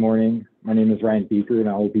right, good morning. My name is Ryan Beaker and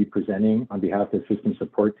I will be presenting on behalf of the system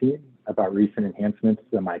support team about recent enhancements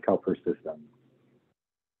to the CalPERS system.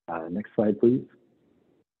 Next slide, please.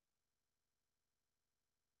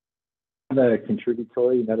 The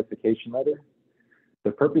contributory notification letter.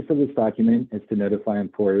 The purpose of this document is to notify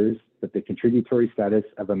employers that the contributory status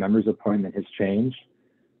of a member's appointment has changed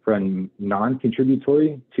from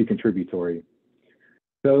non-contributory to contributory.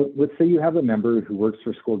 So let's say you have a member who works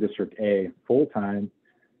for school district A full-time.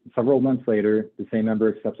 Several months later, the same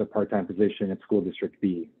member accepts a part-time position at school district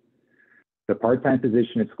B. The part-time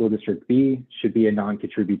position at School District B should be a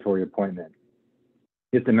non-contributory appointment.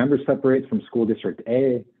 If the member separates from School District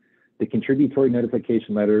A, the contributory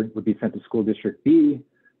notification letter would be sent to School District B,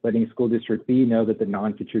 letting School District B know that the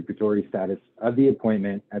non-contributory status of the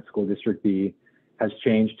appointment at School District B has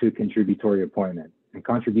changed to a contributory appointment, and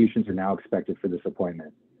contributions are now expected for this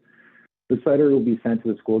appointment. This letter will be sent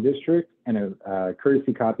to the school district, and a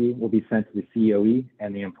courtesy copy will be sent to the COE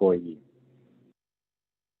and the employee.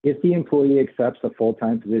 If the employee accepts a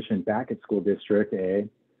full-time position back at School District A,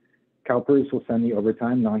 CalPERS will send the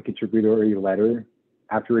overtime non-contributory letter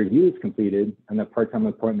after review is completed, and the part-time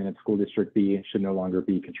appointment at School District B should no longer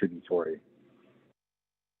be contributory.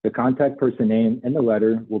 The contact person name in the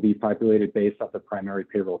letter will be populated based off the primary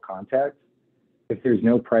payroll contact. If there's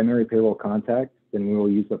no primary payroll contact, then we will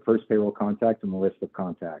use the first payroll contact in the list of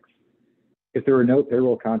contacts. If there are no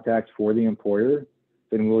payroll contacts for the employer,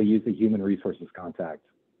 then we'll use the human resources contact,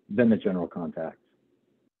 then the general contact.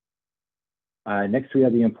 Next, we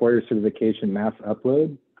have the employer certification mass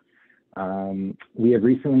upload. We have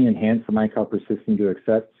recently enhanced the MyCalPERS system to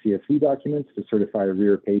accept CSV documents to certify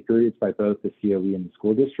arrear pay periods by both the COE and the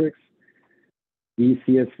school districts. These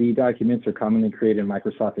CSV documents are commonly created in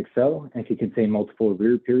Microsoft Excel and can contain multiple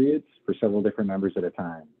arrear periods for several different members at a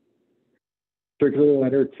time. Circular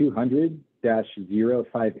Letter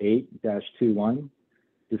 200-058-21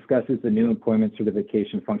 discusses the new employment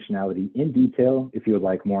certification functionality in detail if you would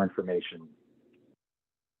like more information.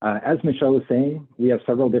 As Michelle was saying, we have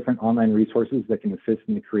several different online resources that can assist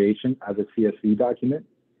in the creation of a CSV document.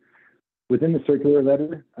 Within the circular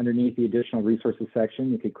letter, underneath the additional resources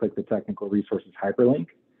section, you could click the technical resources hyperlink.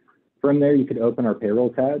 From there, you could open our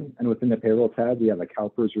payroll tab, and within the payroll tab, we have a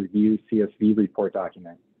CalPERS review CSV report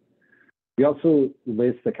document. We also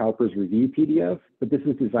list the CalPERS review PDF, but this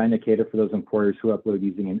is designed to cater for those employers who upload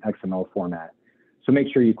using an XML format. So make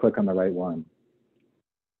sure you click on the right one.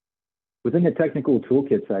 Within the technical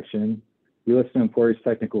toolkit section, we list an employer's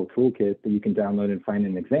technical toolkit that you can download and find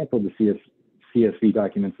an example of the CSV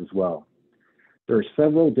documents as well. There are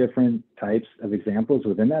several different types of examples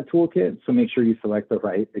within that toolkit, so make sure you select the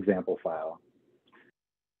right example file.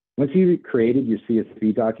 Once you've created your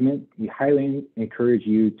CSV document, we highly encourage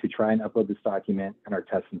you to try and upload this document in our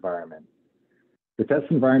test environment. The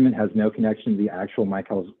test environment has no connection to the actual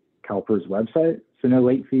MyCalPERS website, so no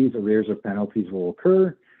late fees, arrears, or penalties will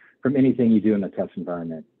occur from anything you do in the test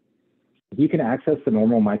environment. If you can access the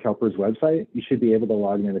normal MyCalPERS website, you should be able to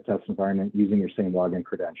log into the test environment using your same login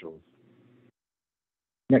credentials.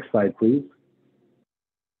 Next slide, please.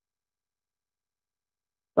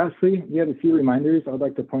 Lastly, we have a few reminders I would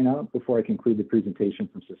like to point out before I conclude the presentation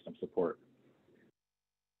from system support.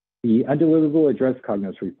 The undeliverable address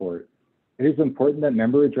cognos report. It is important that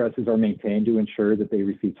member addresses are maintained to ensure that they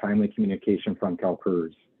receive timely communication from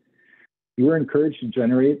CalPERS. You are encouraged to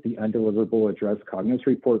generate the undeliverable address cognos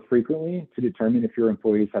report frequently to determine if your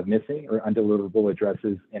employees have missing or undeliverable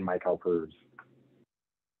addresses in MyCalPERS.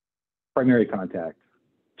 Primary contact.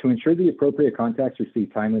 To ensure the appropriate contacts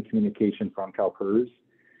receive timely communication from CalPERS,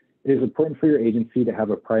 it is important for your agency to have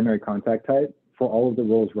a primary contact type for all of the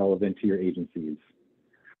roles relevant to your agencies.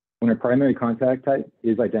 When a primary contact type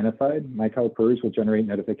is identified, MyCalPERS will generate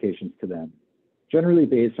notifications to them, generally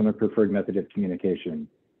based on a preferred method of communication.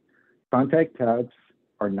 Contact types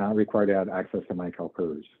are not required to have access to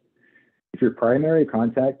MyCalPERS. If your primary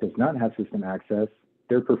contact does not have system access,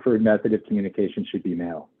 their preferred method of communication should be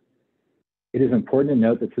mail. It is important to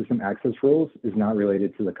note that system access rules is not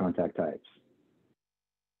related to the contact types.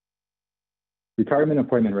 Retirement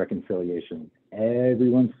appointment reconciliation,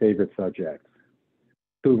 everyone's favorite subject.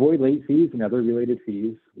 To avoid late fees and other related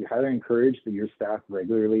fees, we highly encourage that your staff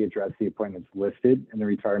regularly address the appointments listed in the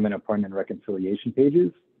retirement appointment reconciliation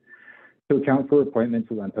pages to account for appointments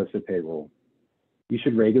with unposted payroll. You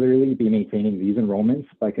should regularly be maintaining these enrollments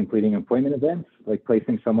by completing appointment events, like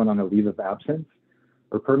placing someone on a leave of absence,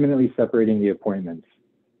 or permanently separating the appointments,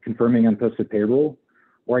 confirming unposted payroll,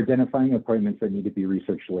 or identifying appointments that need to be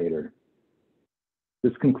researched later.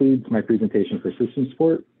 This concludes my presentation for system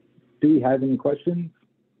support. Do we have any questions?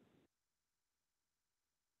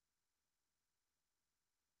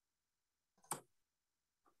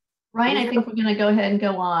 Ryan, I think we're going to go ahead and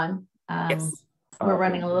go on. Yes. We're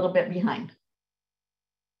running a little bit behind.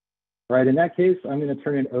 All right, in that case, I'm going to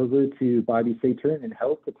turn it over to Bobby Saturn in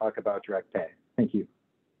Health to talk about direct pay. Thank you.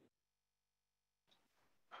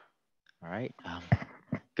 All right.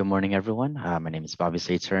 Good morning, everyone. My name is Bobby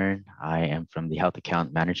Saturn. I am from the Health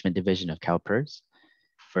Account Management Division of CalPERS.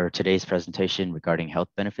 For today's presentation regarding health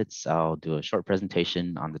benefits, I'll do a short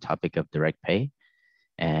presentation on the topic of direct pay,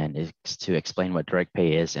 and it's to explain what direct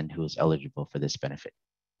pay is and who is eligible for this benefit.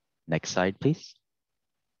 Next slide, please.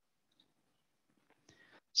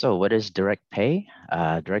 So what is direct pay?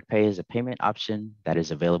 Direct pay is a payment option that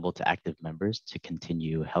is available to active members to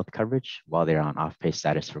continue health coverage while they're on off-pay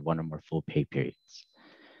status for one or more full pay periods.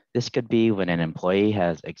 This could be when an employee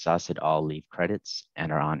has exhausted all leave credits and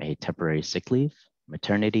are on a temporary sick leave,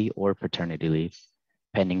 maternity or paternity leave,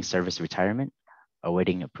 pending service retirement,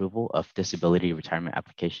 awaiting approval of disability retirement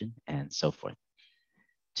application, and so forth.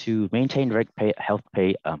 To maintain direct pay health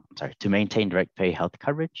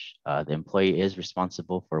coverage, the employee is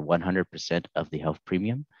responsible for 100% of the health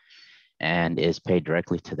premium and is paid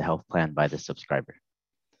directly to the health plan by the subscriber.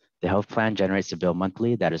 The health plan generates a bill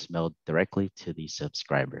monthly that is mailed directly to the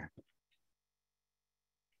subscriber.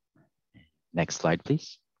 Next slide,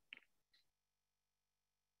 please.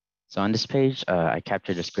 So on this page, I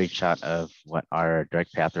captured a screenshot of what our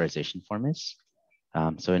direct pay authorization form is.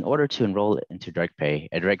 So in order to enroll into direct pay,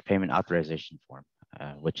 a direct payment authorization form,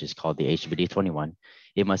 which is called the HBD 21,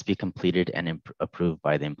 it must be completed and approved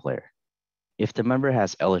by the employer. If the member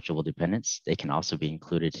has eligible dependents, they can also be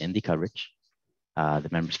included in the coverage. The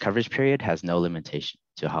member's coverage period has no limitation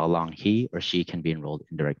to how long he or she can be enrolled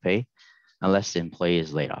in direct pay unless the employee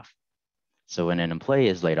is laid off. So when an employee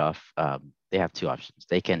is laid off, they have two options.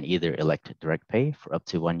 They can either elect direct pay for up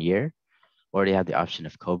to 1 year, or they have the option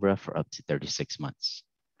of COBRA for up to 36 months.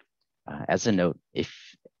 As a note, if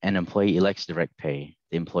an employee elects direct pay,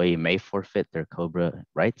 the employee may forfeit their COBRA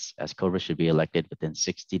rights, as COBRA should be elected within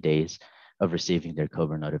 60 days of receiving their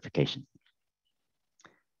COBRA notification.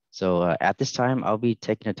 So at this time, I'll be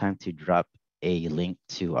taking the time to drop a link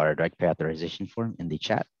to our direct pay authorization form in the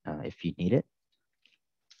chat if you need it.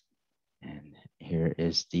 And here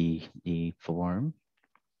is the form.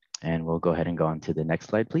 And we'll go ahead and go on to the next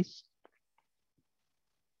slide, please.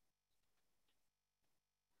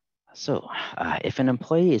 So if an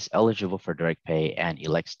employee is eligible for direct pay and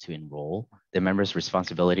elects to enroll, the member's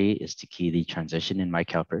responsibility is to key the transition in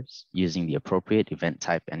MyCalPERS using the appropriate event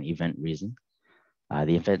type and event reason.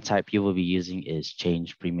 The event type you will be using is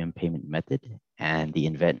change premium payment method, and the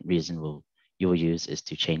event reason you will use is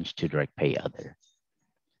to change to direct pay other.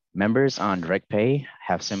 Members on direct pay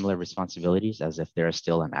have similar responsibilities as if they're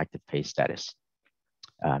still on active pay status.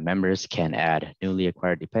 Members can add newly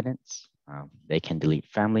acquired dependents. They can delete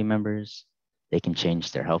family members. They can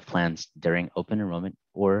change their health plans during open enrollment,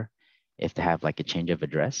 or if they have like a change of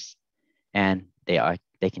address, and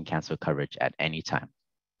they can cancel coverage at any time.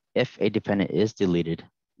 If a dependent is deleted,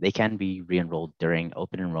 they can be re-enrolled during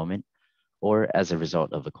open enrollment or as a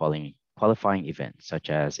result of a qualifying event, such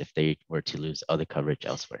as if they were to lose other coverage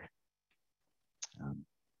elsewhere.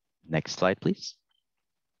 Next slide, please.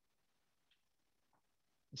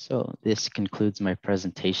 So this concludes my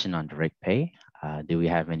presentation on direct pay. Do we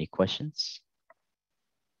have any questions?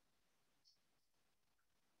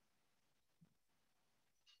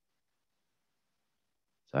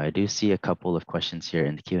 So I do see a couple of questions here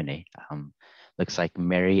in the Q&A. Looks like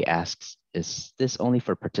Mary asks, is this only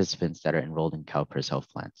for participants that are enrolled in CalPERS health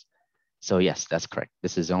plans? So yes, that's correct.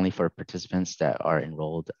 This is only for participants that are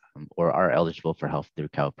enrolled or are eligible for health through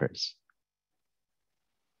CalPERS.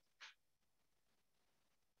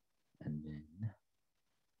 And then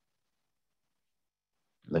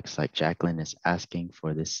looks like Jacqueline is asking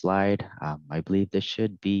for this slide. I believe this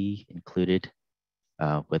should be included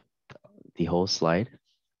with the whole slide.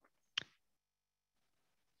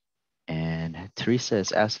 And Teresa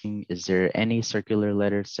is asking, is there any circular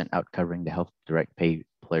letter sent out covering the health direct pay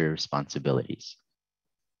employer responsibilities?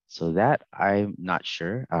 So that I'm not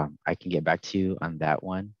sure. I can get back to you on that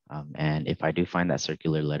one. And if I do find that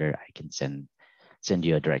circular letter, I can send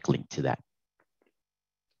you a direct link to that.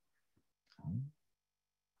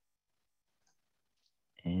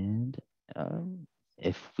 And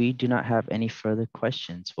if we do not have any further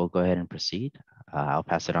questions, we'll go ahead and proceed. I'll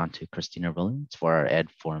pass it on to Christina Rollins for our Ed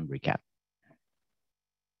Forum recap.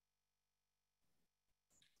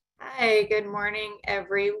 Hi, good morning,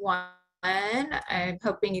 everyone. I'm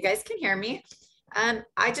hoping you guys can hear me.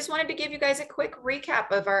 I just wanted to give you guys a quick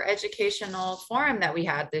recap of our educational forum that we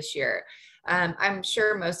had this year. I'm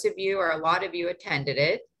sure most of you or a lot of you attended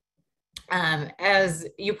it. As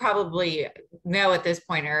you probably know at this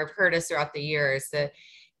point or have heard us throughout the years, the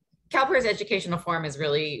CalPERS Educational Forum is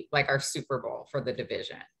really like our Super Bowl for the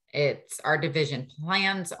division. It's our division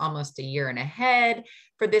plans almost a year and ahead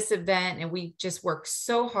for this event, and we just work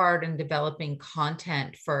so hard in developing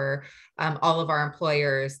content for all of our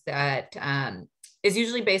employers that is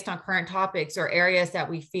usually based on current topics or areas that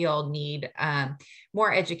we feel need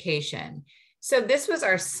more education. So this was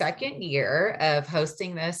our second year of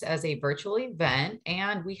hosting this as a virtual event,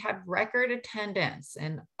 and we had record attendance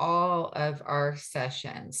in all of our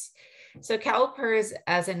sessions. So CalPERS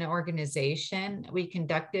as an organization, we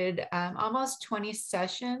conducted almost 20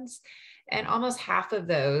 sessions, and almost half of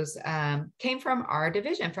those came from our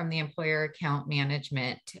division, from the Employer Account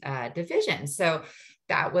Management division. So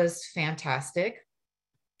that was fantastic.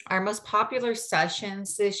 Our most popular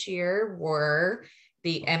sessions this year were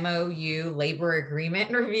the MOU labor agreement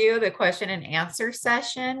review, the question and answer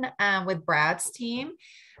session with Brad's team.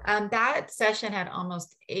 That session had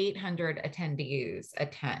almost 800 attendees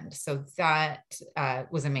attend. So that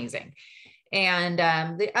was amazing. And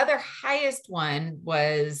the other highest one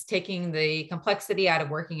was taking the complexity out of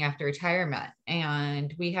working after retirement.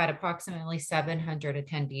 And we had approximately 700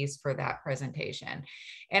 attendees for that presentation.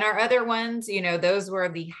 And our other ones, you know, those were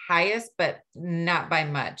the highest, but not by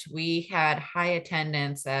much. We had high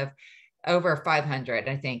attendance of over 500,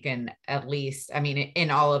 I think, in at least, I mean,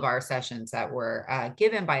 in all of our sessions that were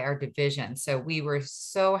given by our division. So we were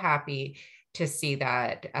so happy to see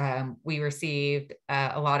that. We received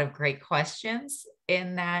a lot of great questions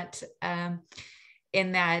in the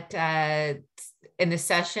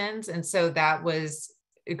sessions. And so that was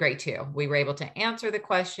great too. We were able to answer the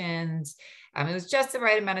questions. It was just the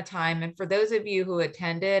right amount of time. And for those of you who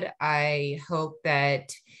attended, I hope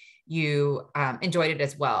that you enjoyed it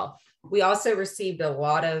as well. We also received a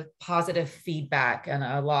lot of positive feedback and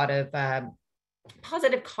a lot of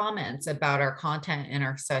positive comments about our content in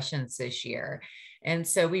our sessions this year. And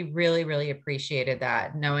so we really, really appreciated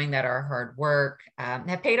that. Knowing that our hard work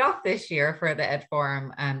had paid off this year for the Ed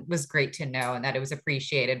Forum was great to know, and that it was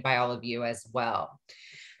appreciated by all of you as well.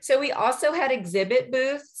 So we also had exhibit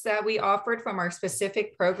booths that we offered from our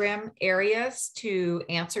specific program areas to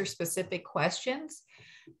answer specific questions.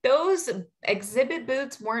 Those exhibit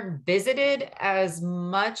booths weren't visited as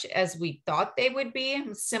much as we thought they would be,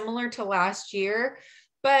 similar to last year,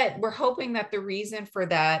 but we're hoping that the reason for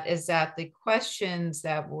that is that the questions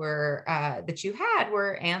that were that you had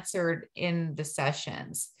were answered in the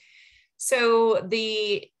sessions. So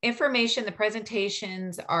the information, the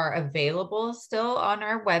presentations are available still on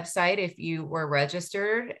our website if you were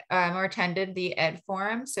registered or attended the Ed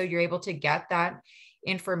Forum. So you're able to get that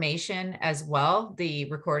information as well, the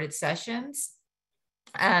recorded sessions.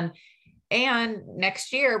 And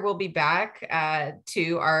next year we'll be back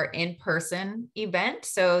to our in-person event.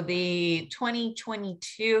 So the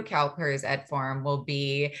 2022 CalPERS Ed Forum will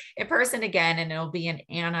be in person again, and it'll be in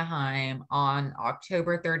Anaheim on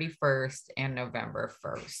October 31st and November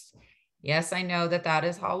 1st. Yes, I know that that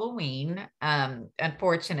is Halloween,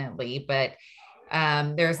 unfortunately, but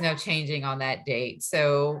there's no changing on that date.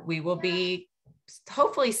 So we will be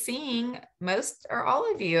hopefully seeing most or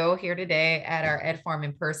all of you here today at our Ed Forum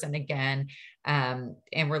in person again. And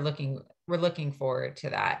we're looking forward to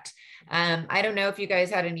that. I don't know if you guys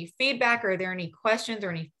had any feedback, or are there any questions or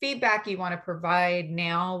any feedback you want to provide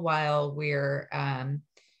now while we're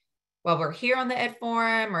here on the Ed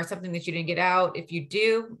Forum, or something that you didn't get out. If you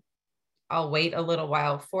do, I'll wait a little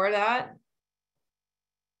while for that.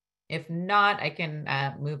 If not, I can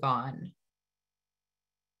move on.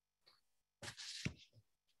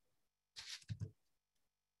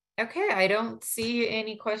 Okay, I don't see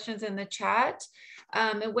any questions in the chat.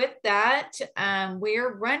 And with that,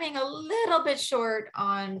 we're running a little bit short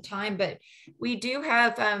on time, but we do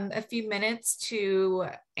have a few minutes to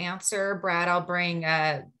answer. Brad, I'll bring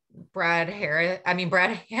Brad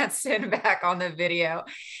Hansen back on the video,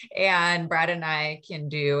 and Brad and I can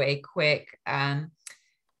do a quick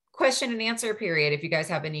question and answer period if you guys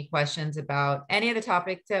have any questions about any of the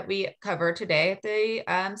topics that we cover today at the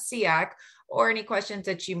SEAC, or any questions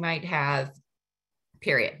that you might have,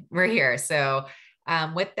 period. We're here. So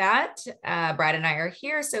with that, Brad and I are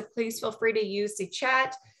here. So please feel free to use the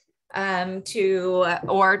chat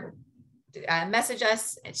or message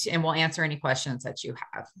us, and we'll answer any questions that you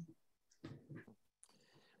have.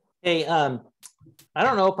 Hey, I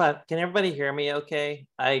don't know if can everybody hear me okay?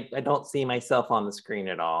 I don't see myself on the screen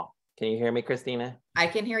at all. Can you hear me, Christina? I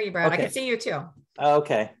can hear you, Brad. Okay. I can see you too.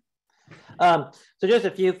 Okay. So just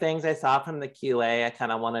a few things I saw from the QA I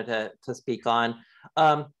kind of wanted to speak on.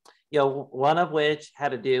 You know, one of which had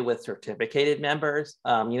to do with certificated members.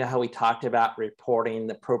 You know how we talked about reporting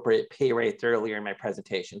the appropriate pay rates earlier in my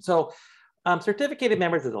presentation. So certificated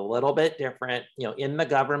members is a little bit different. You know, in the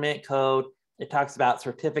government code, it talks about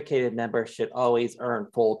certificated members should always earn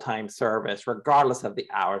full-time service, regardless of the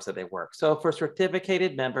hours that they work. So for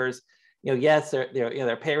certificated members, you know, yes,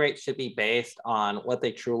 their pay rate should be based on what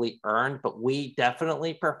they truly earned, but we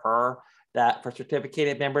definitely prefer that for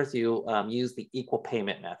certificated members, you use the equal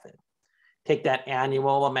payment method. take that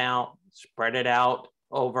annual amount, spread it out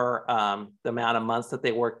over the amount of months that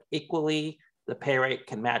they work equally. The pay rate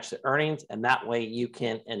can match the earnings, and that way you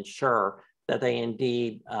can ensure that they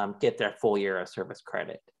indeed get their full year of service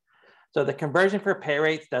credit. So the conversion for pay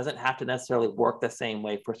rates doesn't have to necessarily work the same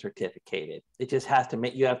way for certificated. It just has to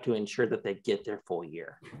make, you have to ensure that they get their full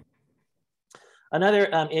year. Another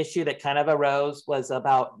issue that kind of arose was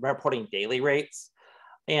about reporting daily rates.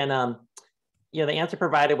 And you know, the answer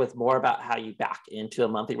provided was more about how you back into a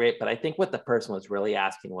monthly rate, but I think what the person was really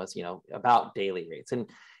asking was, you know, about daily rates. And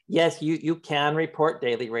yes, you can report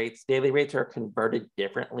daily rates. Daily rates are converted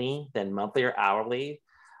differently than monthly or hourly.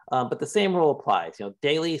 But the same rule applies. You know,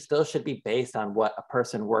 daily still should be based on what a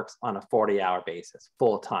person works on a 40-hour basis,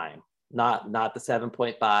 full time, not the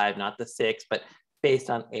 7.5, not the 6, but based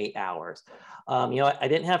on 8 hours. You know, I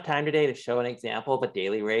didn't have time today to show an example of a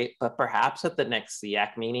daily rate, but perhaps at the next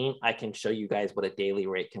SEAC meeting, I can show you guys what a daily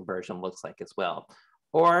rate conversion looks like as well.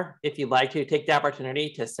 Or if you'd like to, take the opportunity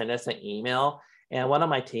to send us an email, and one of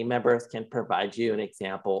my team members can provide you an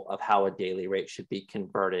example of how a daily rate should be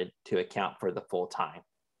converted to account for the full time.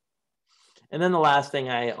 And then the last thing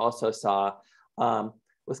I also saw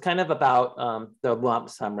was kind of about the lump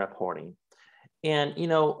sum reporting. And, you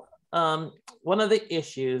know, one of the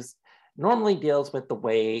issues normally deals with the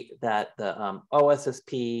way that the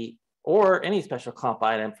OSSP or any special comp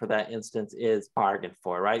item for that instance is bargained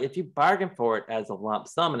for, right? If you bargain for it as a lump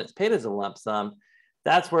sum and it's paid as a lump sum,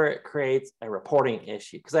 that's where it creates a reporting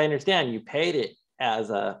issue. Because I understand you paid it as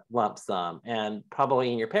a lump sum and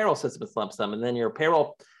probably in your payroll system it's lump sum, and then your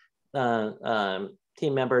payroll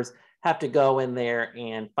team members have to go in there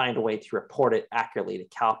and find a way to report it accurately to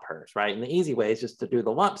CalPERS, right? And the easy way is just to do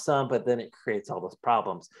the lump sum, but then it creates all those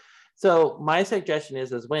problems. So my suggestion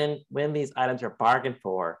is when these items are bargained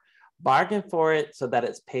for it so that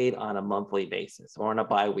it's paid on a monthly basis or on a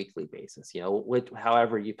bi-weekly basis, you know,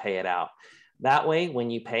 however you pay it out. That way, when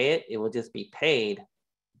you pay it, it will just be paid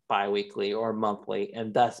bi-weekly or monthly,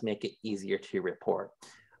 and thus make it easier to report.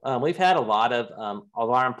 We've had a lot of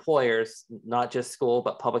our employers, not just school,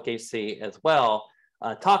 but public agency as well,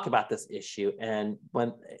 talk about this issue. And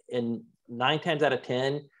in 9 times out of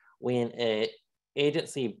 10, when an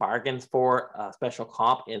agency bargains for a special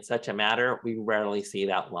comp in such a matter, we rarely see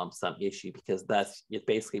that lump sum issue, because that's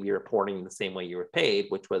basically you're reporting the same way you were paid,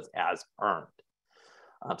 which was as earned.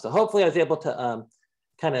 So hopefully I was able to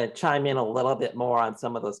kind of chime in a little bit more on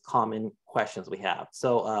some of those common questions we have.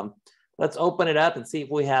 So let's open it up and see if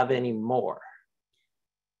we have any more.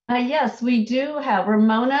 Yes, we do have.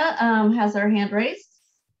 Ramona has her hand raised.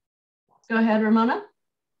 Go ahead, Ramona.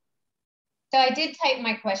 So I did type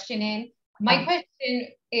my question in. My question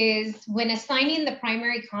is, when assigning the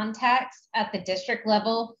primary contacts at the district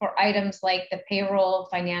level for items like the payroll,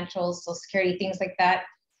 financials, Social Security, things like that,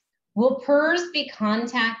 will PERS be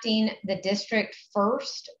contacting the district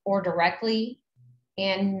first or directly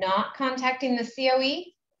and not contacting the COE?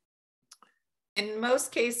 In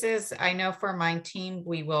most cases, I know for my team,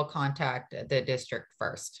 we will contact the district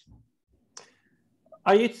first.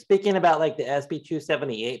 Are you speaking about like the SB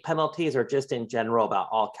 278 penalties, or just in general about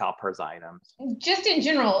all CalPERS items? Just in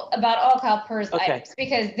general about all CalPERS items,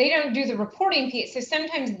 because they don't do the reporting piece. So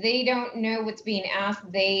sometimes they don't know what's being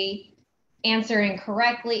asked. They answer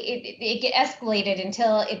incorrectly. It get escalated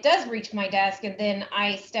until it does reach my desk, and then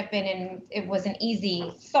I step in and it was an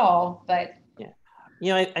easy solve. But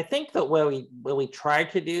you know, I think that what we try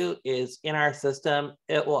to do is in our system,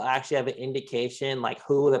 it will actually have an indication like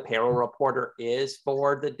who the payroll reporter is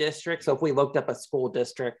for the district. So if we looked up a school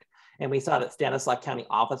district and we saw that Stanislaus County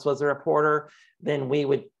Office was a reporter, then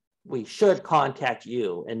we should contact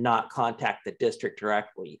you and not contact the district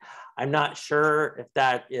directly. I'm not sure if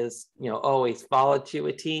that is, you know, always followed to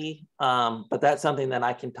a T, but that's something that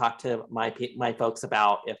I can talk to my folks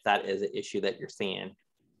about if that is an issue that you're seeing.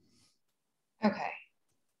 Okay.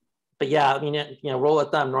 But yeah, I mean, you know, rule of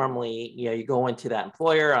thumb, normally, you know, you go into that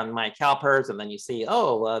employer on my CalPERS and then you see,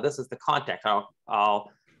 oh, this is the contact. I'll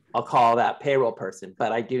call that payroll person.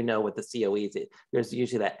 But I do know with the COEs, there's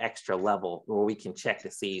usually that extra level where we can check to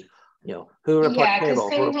see, you know, who reports payroll.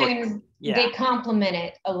 Yeah, because sometimes they complement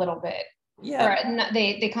it a little bit. Yeah. Or not,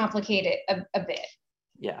 they complicate it a bit.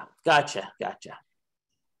 Yeah, gotcha.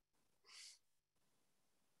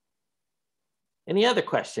 Any other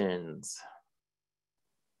questions?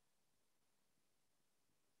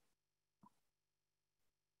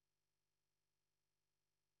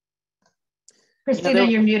 Christina,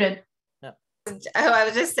 you're muted. Oh, I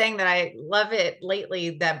was just saying that I love it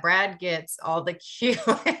lately that Brad gets all the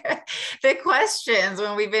the questions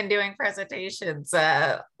when we've been doing presentations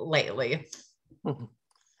lately.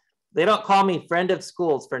 They don't call me friend of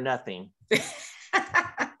schools for nothing.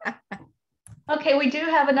 Okay, we do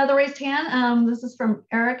have another raised hand. This is from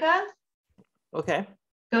Erica. Okay.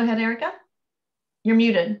 Go ahead, Erica. You're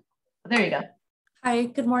muted. There you go. Hi,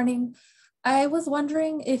 good morning. I was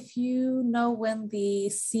wondering if you know when the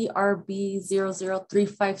CRB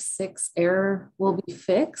 00356 error will be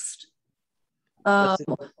fixed.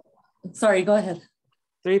 Sorry, go ahead.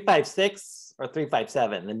 356 or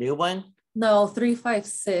 357, the new one? No,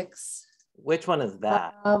 356. Which one is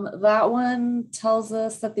that? That one tells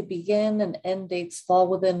us that the begin and end dates fall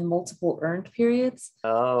within multiple earned periods.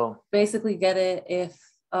 Oh. Basically get it if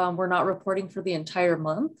we're not reporting for the entire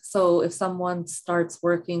month. So if someone starts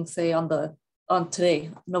working, say on today,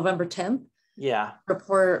 November 10th, yeah,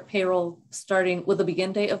 report payroll starting with the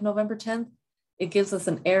begin date of November 10th, it gives us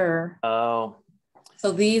an error. Oh.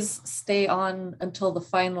 So these stay on until the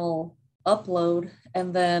final upload,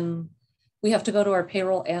 and then we have to go to our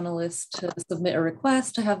payroll analyst to submit a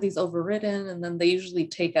request to have these overridden, and then they usually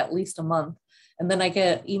take at least a month. And then I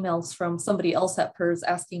get emails from somebody else at PERS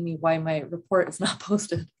asking me why my report is not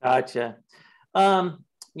posted. Gotcha.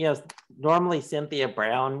 Normally Cynthia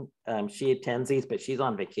Brown, she attends these, but she's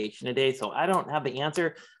on vacation today, so I don't have the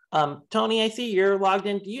answer. Tony, I see you're logged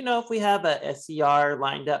in. Do you know if we have a SCR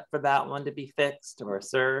lined up for that one to be fixed, or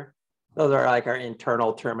sir? Those are like our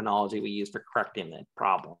internal terminology we use for correcting the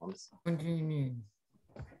problems. What do you mean?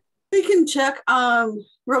 We can check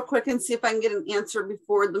real quick and see if I can get an answer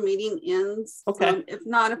before the meeting ends. Okay. If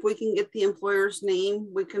not, if we can get the employer's name,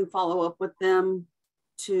 we can follow up with them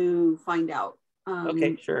to find out.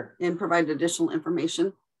 Okay, sure. And provide additional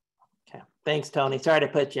information. Okay. Thanks, Tony. Sorry to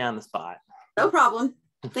put you on the spot. No problem.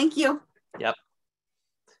 Thank you. Yep.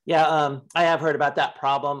 Yeah, I have heard about that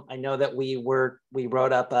problem. I know that we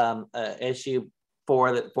wrote up an issue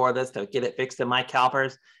for this to get it fixed in my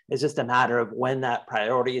CalPERS. It's just a matter of when that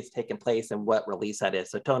priority is taking place and what release that is.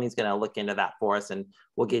 So Tony's going to look into that for us, and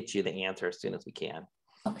we'll get you the answer as soon as we can.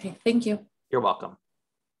 Okay, thank you. You're welcome.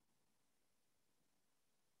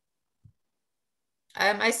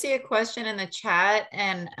 I see a question in the chat,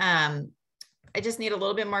 and I just need a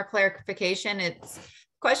little bit more clarification.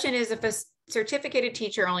 Question is, if a certificated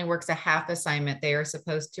teacher only works a half assignment, they are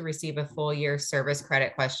supposed to receive a full year service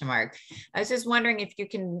credit ? I was just wondering if you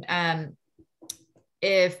can,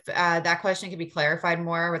 if that question can be clarified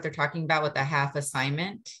more, what they're talking about with the half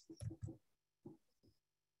assignment.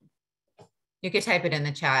 You could type it in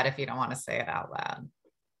the chat if you don't want to say it out loud.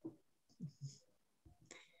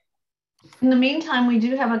 In the meantime, we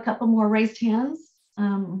do have a couple more raised hands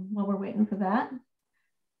while we're waiting for that.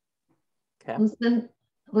 Okay.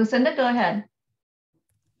 Lucinda, go ahead.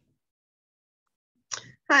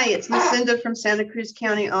 Hi, it's Lucinda from Santa Cruz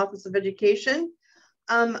County Office of Education.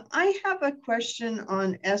 I have a question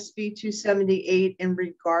on SB 278 in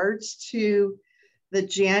regards to the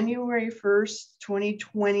January 1st,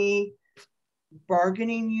 2020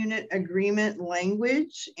 bargaining unit agreement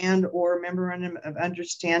language and or memorandum of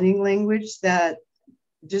understanding language that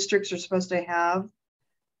districts are supposed to have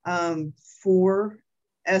for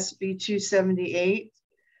SB 278.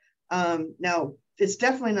 Now, it's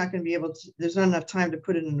definitely not going to be able to, there's not enough time to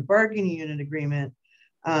put it in the bargaining unit agreement,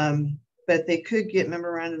 but they could get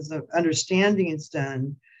memorandums of understandings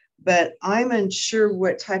done. But I'm unsure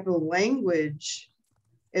what type of language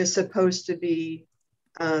is supposed to be,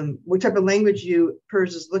 what type of language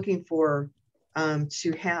PERS is looking for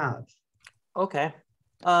to have. Okay.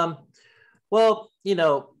 Well,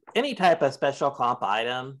 any type of special comp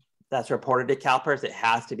item that's reported to CalPERS, it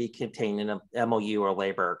has to be contained in a MOU or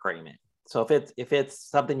labor agreement. So if it's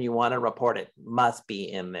something you want to report, it must be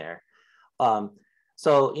in there.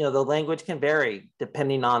 So the language can vary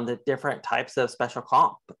depending on the different types of special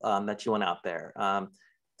comp that you want out there.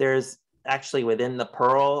 There's actually within the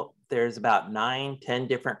PERL, there's about 9-10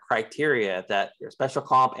 different criteria that your special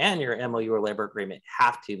comp and your MOU or labor agreement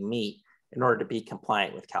have to meet in order to be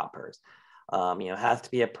compliant with CalPERS. It has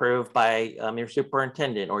to be approved by your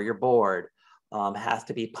superintendent or your board. Has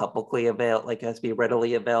to be publicly available, like it has to be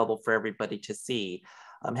readily available for everybody to see.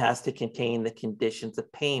 Has to contain the conditions of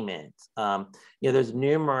payment. There's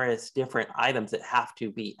numerous different items that have to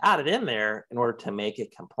be added in there in order to make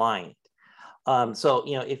it compliant. So,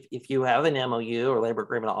 if you have an MOU or labor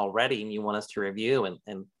agreement already and you want us to review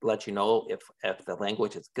and let you know if the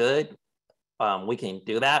language is good, we can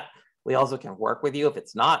do that. We also can work with you if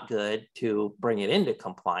it's not good to bring it into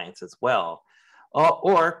compliance as well.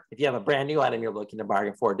 Or if you have a brand new item you're looking to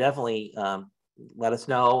bargain for, definitely let us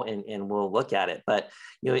know and we'll look at it. But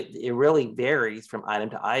it really varies from item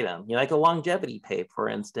to item. Like a longevity pay, for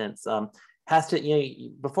instance, has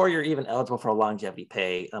to, before you're even eligible for a longevity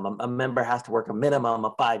pay, a member has to work a minimum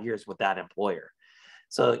of 5 years with that employer.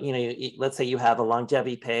 So, let's say you have a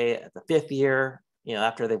longevity pay at the 5th year,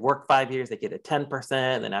 after they've worked 5 years, they get a 10%,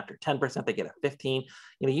 and then after 10%, they get a 15%.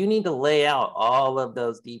 You need to lay out all of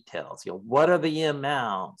those details. What are the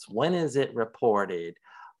amounts? When is it reported?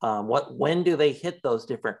 When do they hit those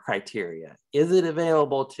different criteria? Is it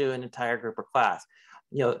available to an entire group or class?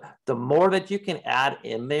 The more that you can add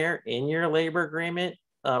in there in your labor agreement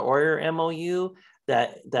or your MOU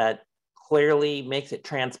that clearly makes it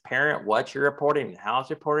transparent what you're reporting and how it's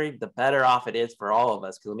reported, the better off it is for all of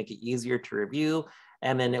us, because it'll make it easier to review,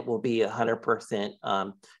 and then it will be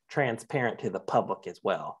 100% transparent to the public as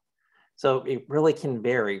well. So it really can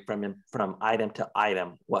vary from item to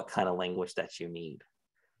item what kind of language that you need.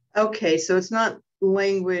 Okay, so it's not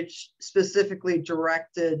language specifically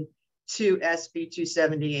directed to SB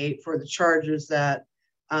 278 for the charges that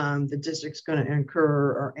the district's going to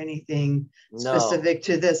incur or anything specific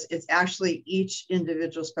to this. It's actually each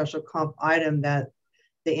individual special comp item that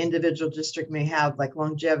the individual district may have, like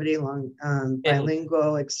longevity,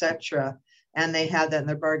 bilingual, etc. And they have that in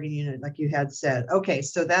their bargaining unit, like you had said. Okay,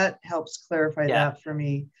 so that helps clarify that for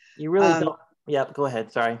me. You really don't. Yep, go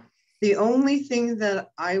ahead. Sorry. The only thing that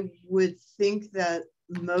I would think that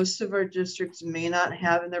most of our districts may not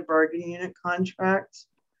have in their bargaining unit contract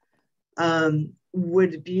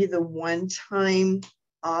would be the one-time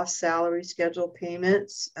off salary schedule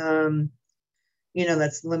payments.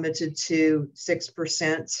 That's limited to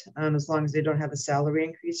 6% as long as they don't have a salary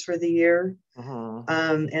increase for the year.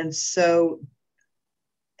 And so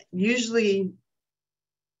usually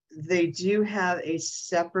they do have a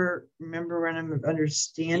separate memorandum of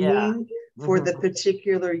understanding for the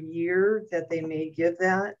particular year that they may give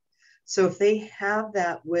that. So if they have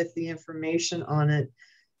that with the information on it,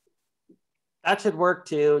 that should work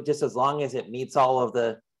too, just as long as it meets all of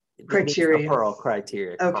the criteria.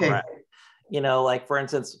 Criteria. Okay. Correct. Like for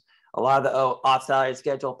instance, a lot of the off salary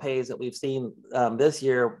schedule pays that we've seen this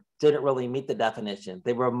year didn't really meet the definition.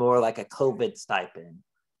 They were more like a COVID stipend.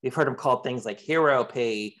 We've heard them called things like hero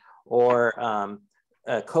pay or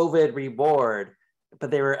a COVID reward, but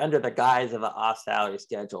they were under the guise of an off salary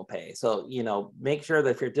schedule pay. So, make sure that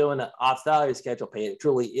if you're doing an off salary schedule pay, it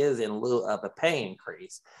truly is in lieu of a pay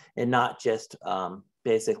increase and not just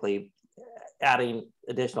basically adding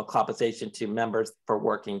additional compensation to members for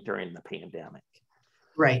working during the pandemic.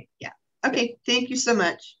 Right. Yeah. Okay. Thank you so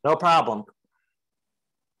much. No problem.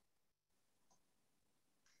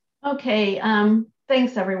 Okay.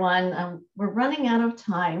 Thanks, everyone. We're running out of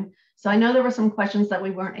time. So I know there were some questions that we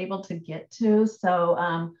weren't able to get to.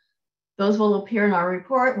 So those will appear in our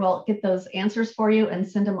report. We'll get those answers for you and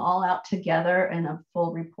send them all out together in a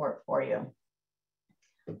full report for you.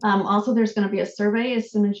 Also, there's going to be a survey as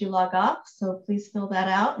soon as you log off. So please fill that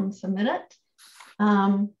out and submit it.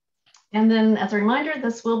 And then as a reminder,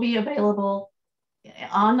 this will be available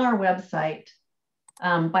on our website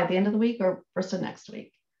by the end of the week or first of next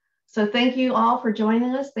week. So thank you all for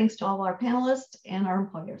joining us. Thanks to all our panelists and our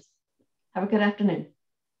employers. Have a good afternoon.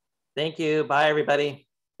 Thank you. Bye, everybody.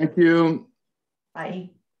 Thank you.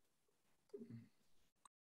 Bye.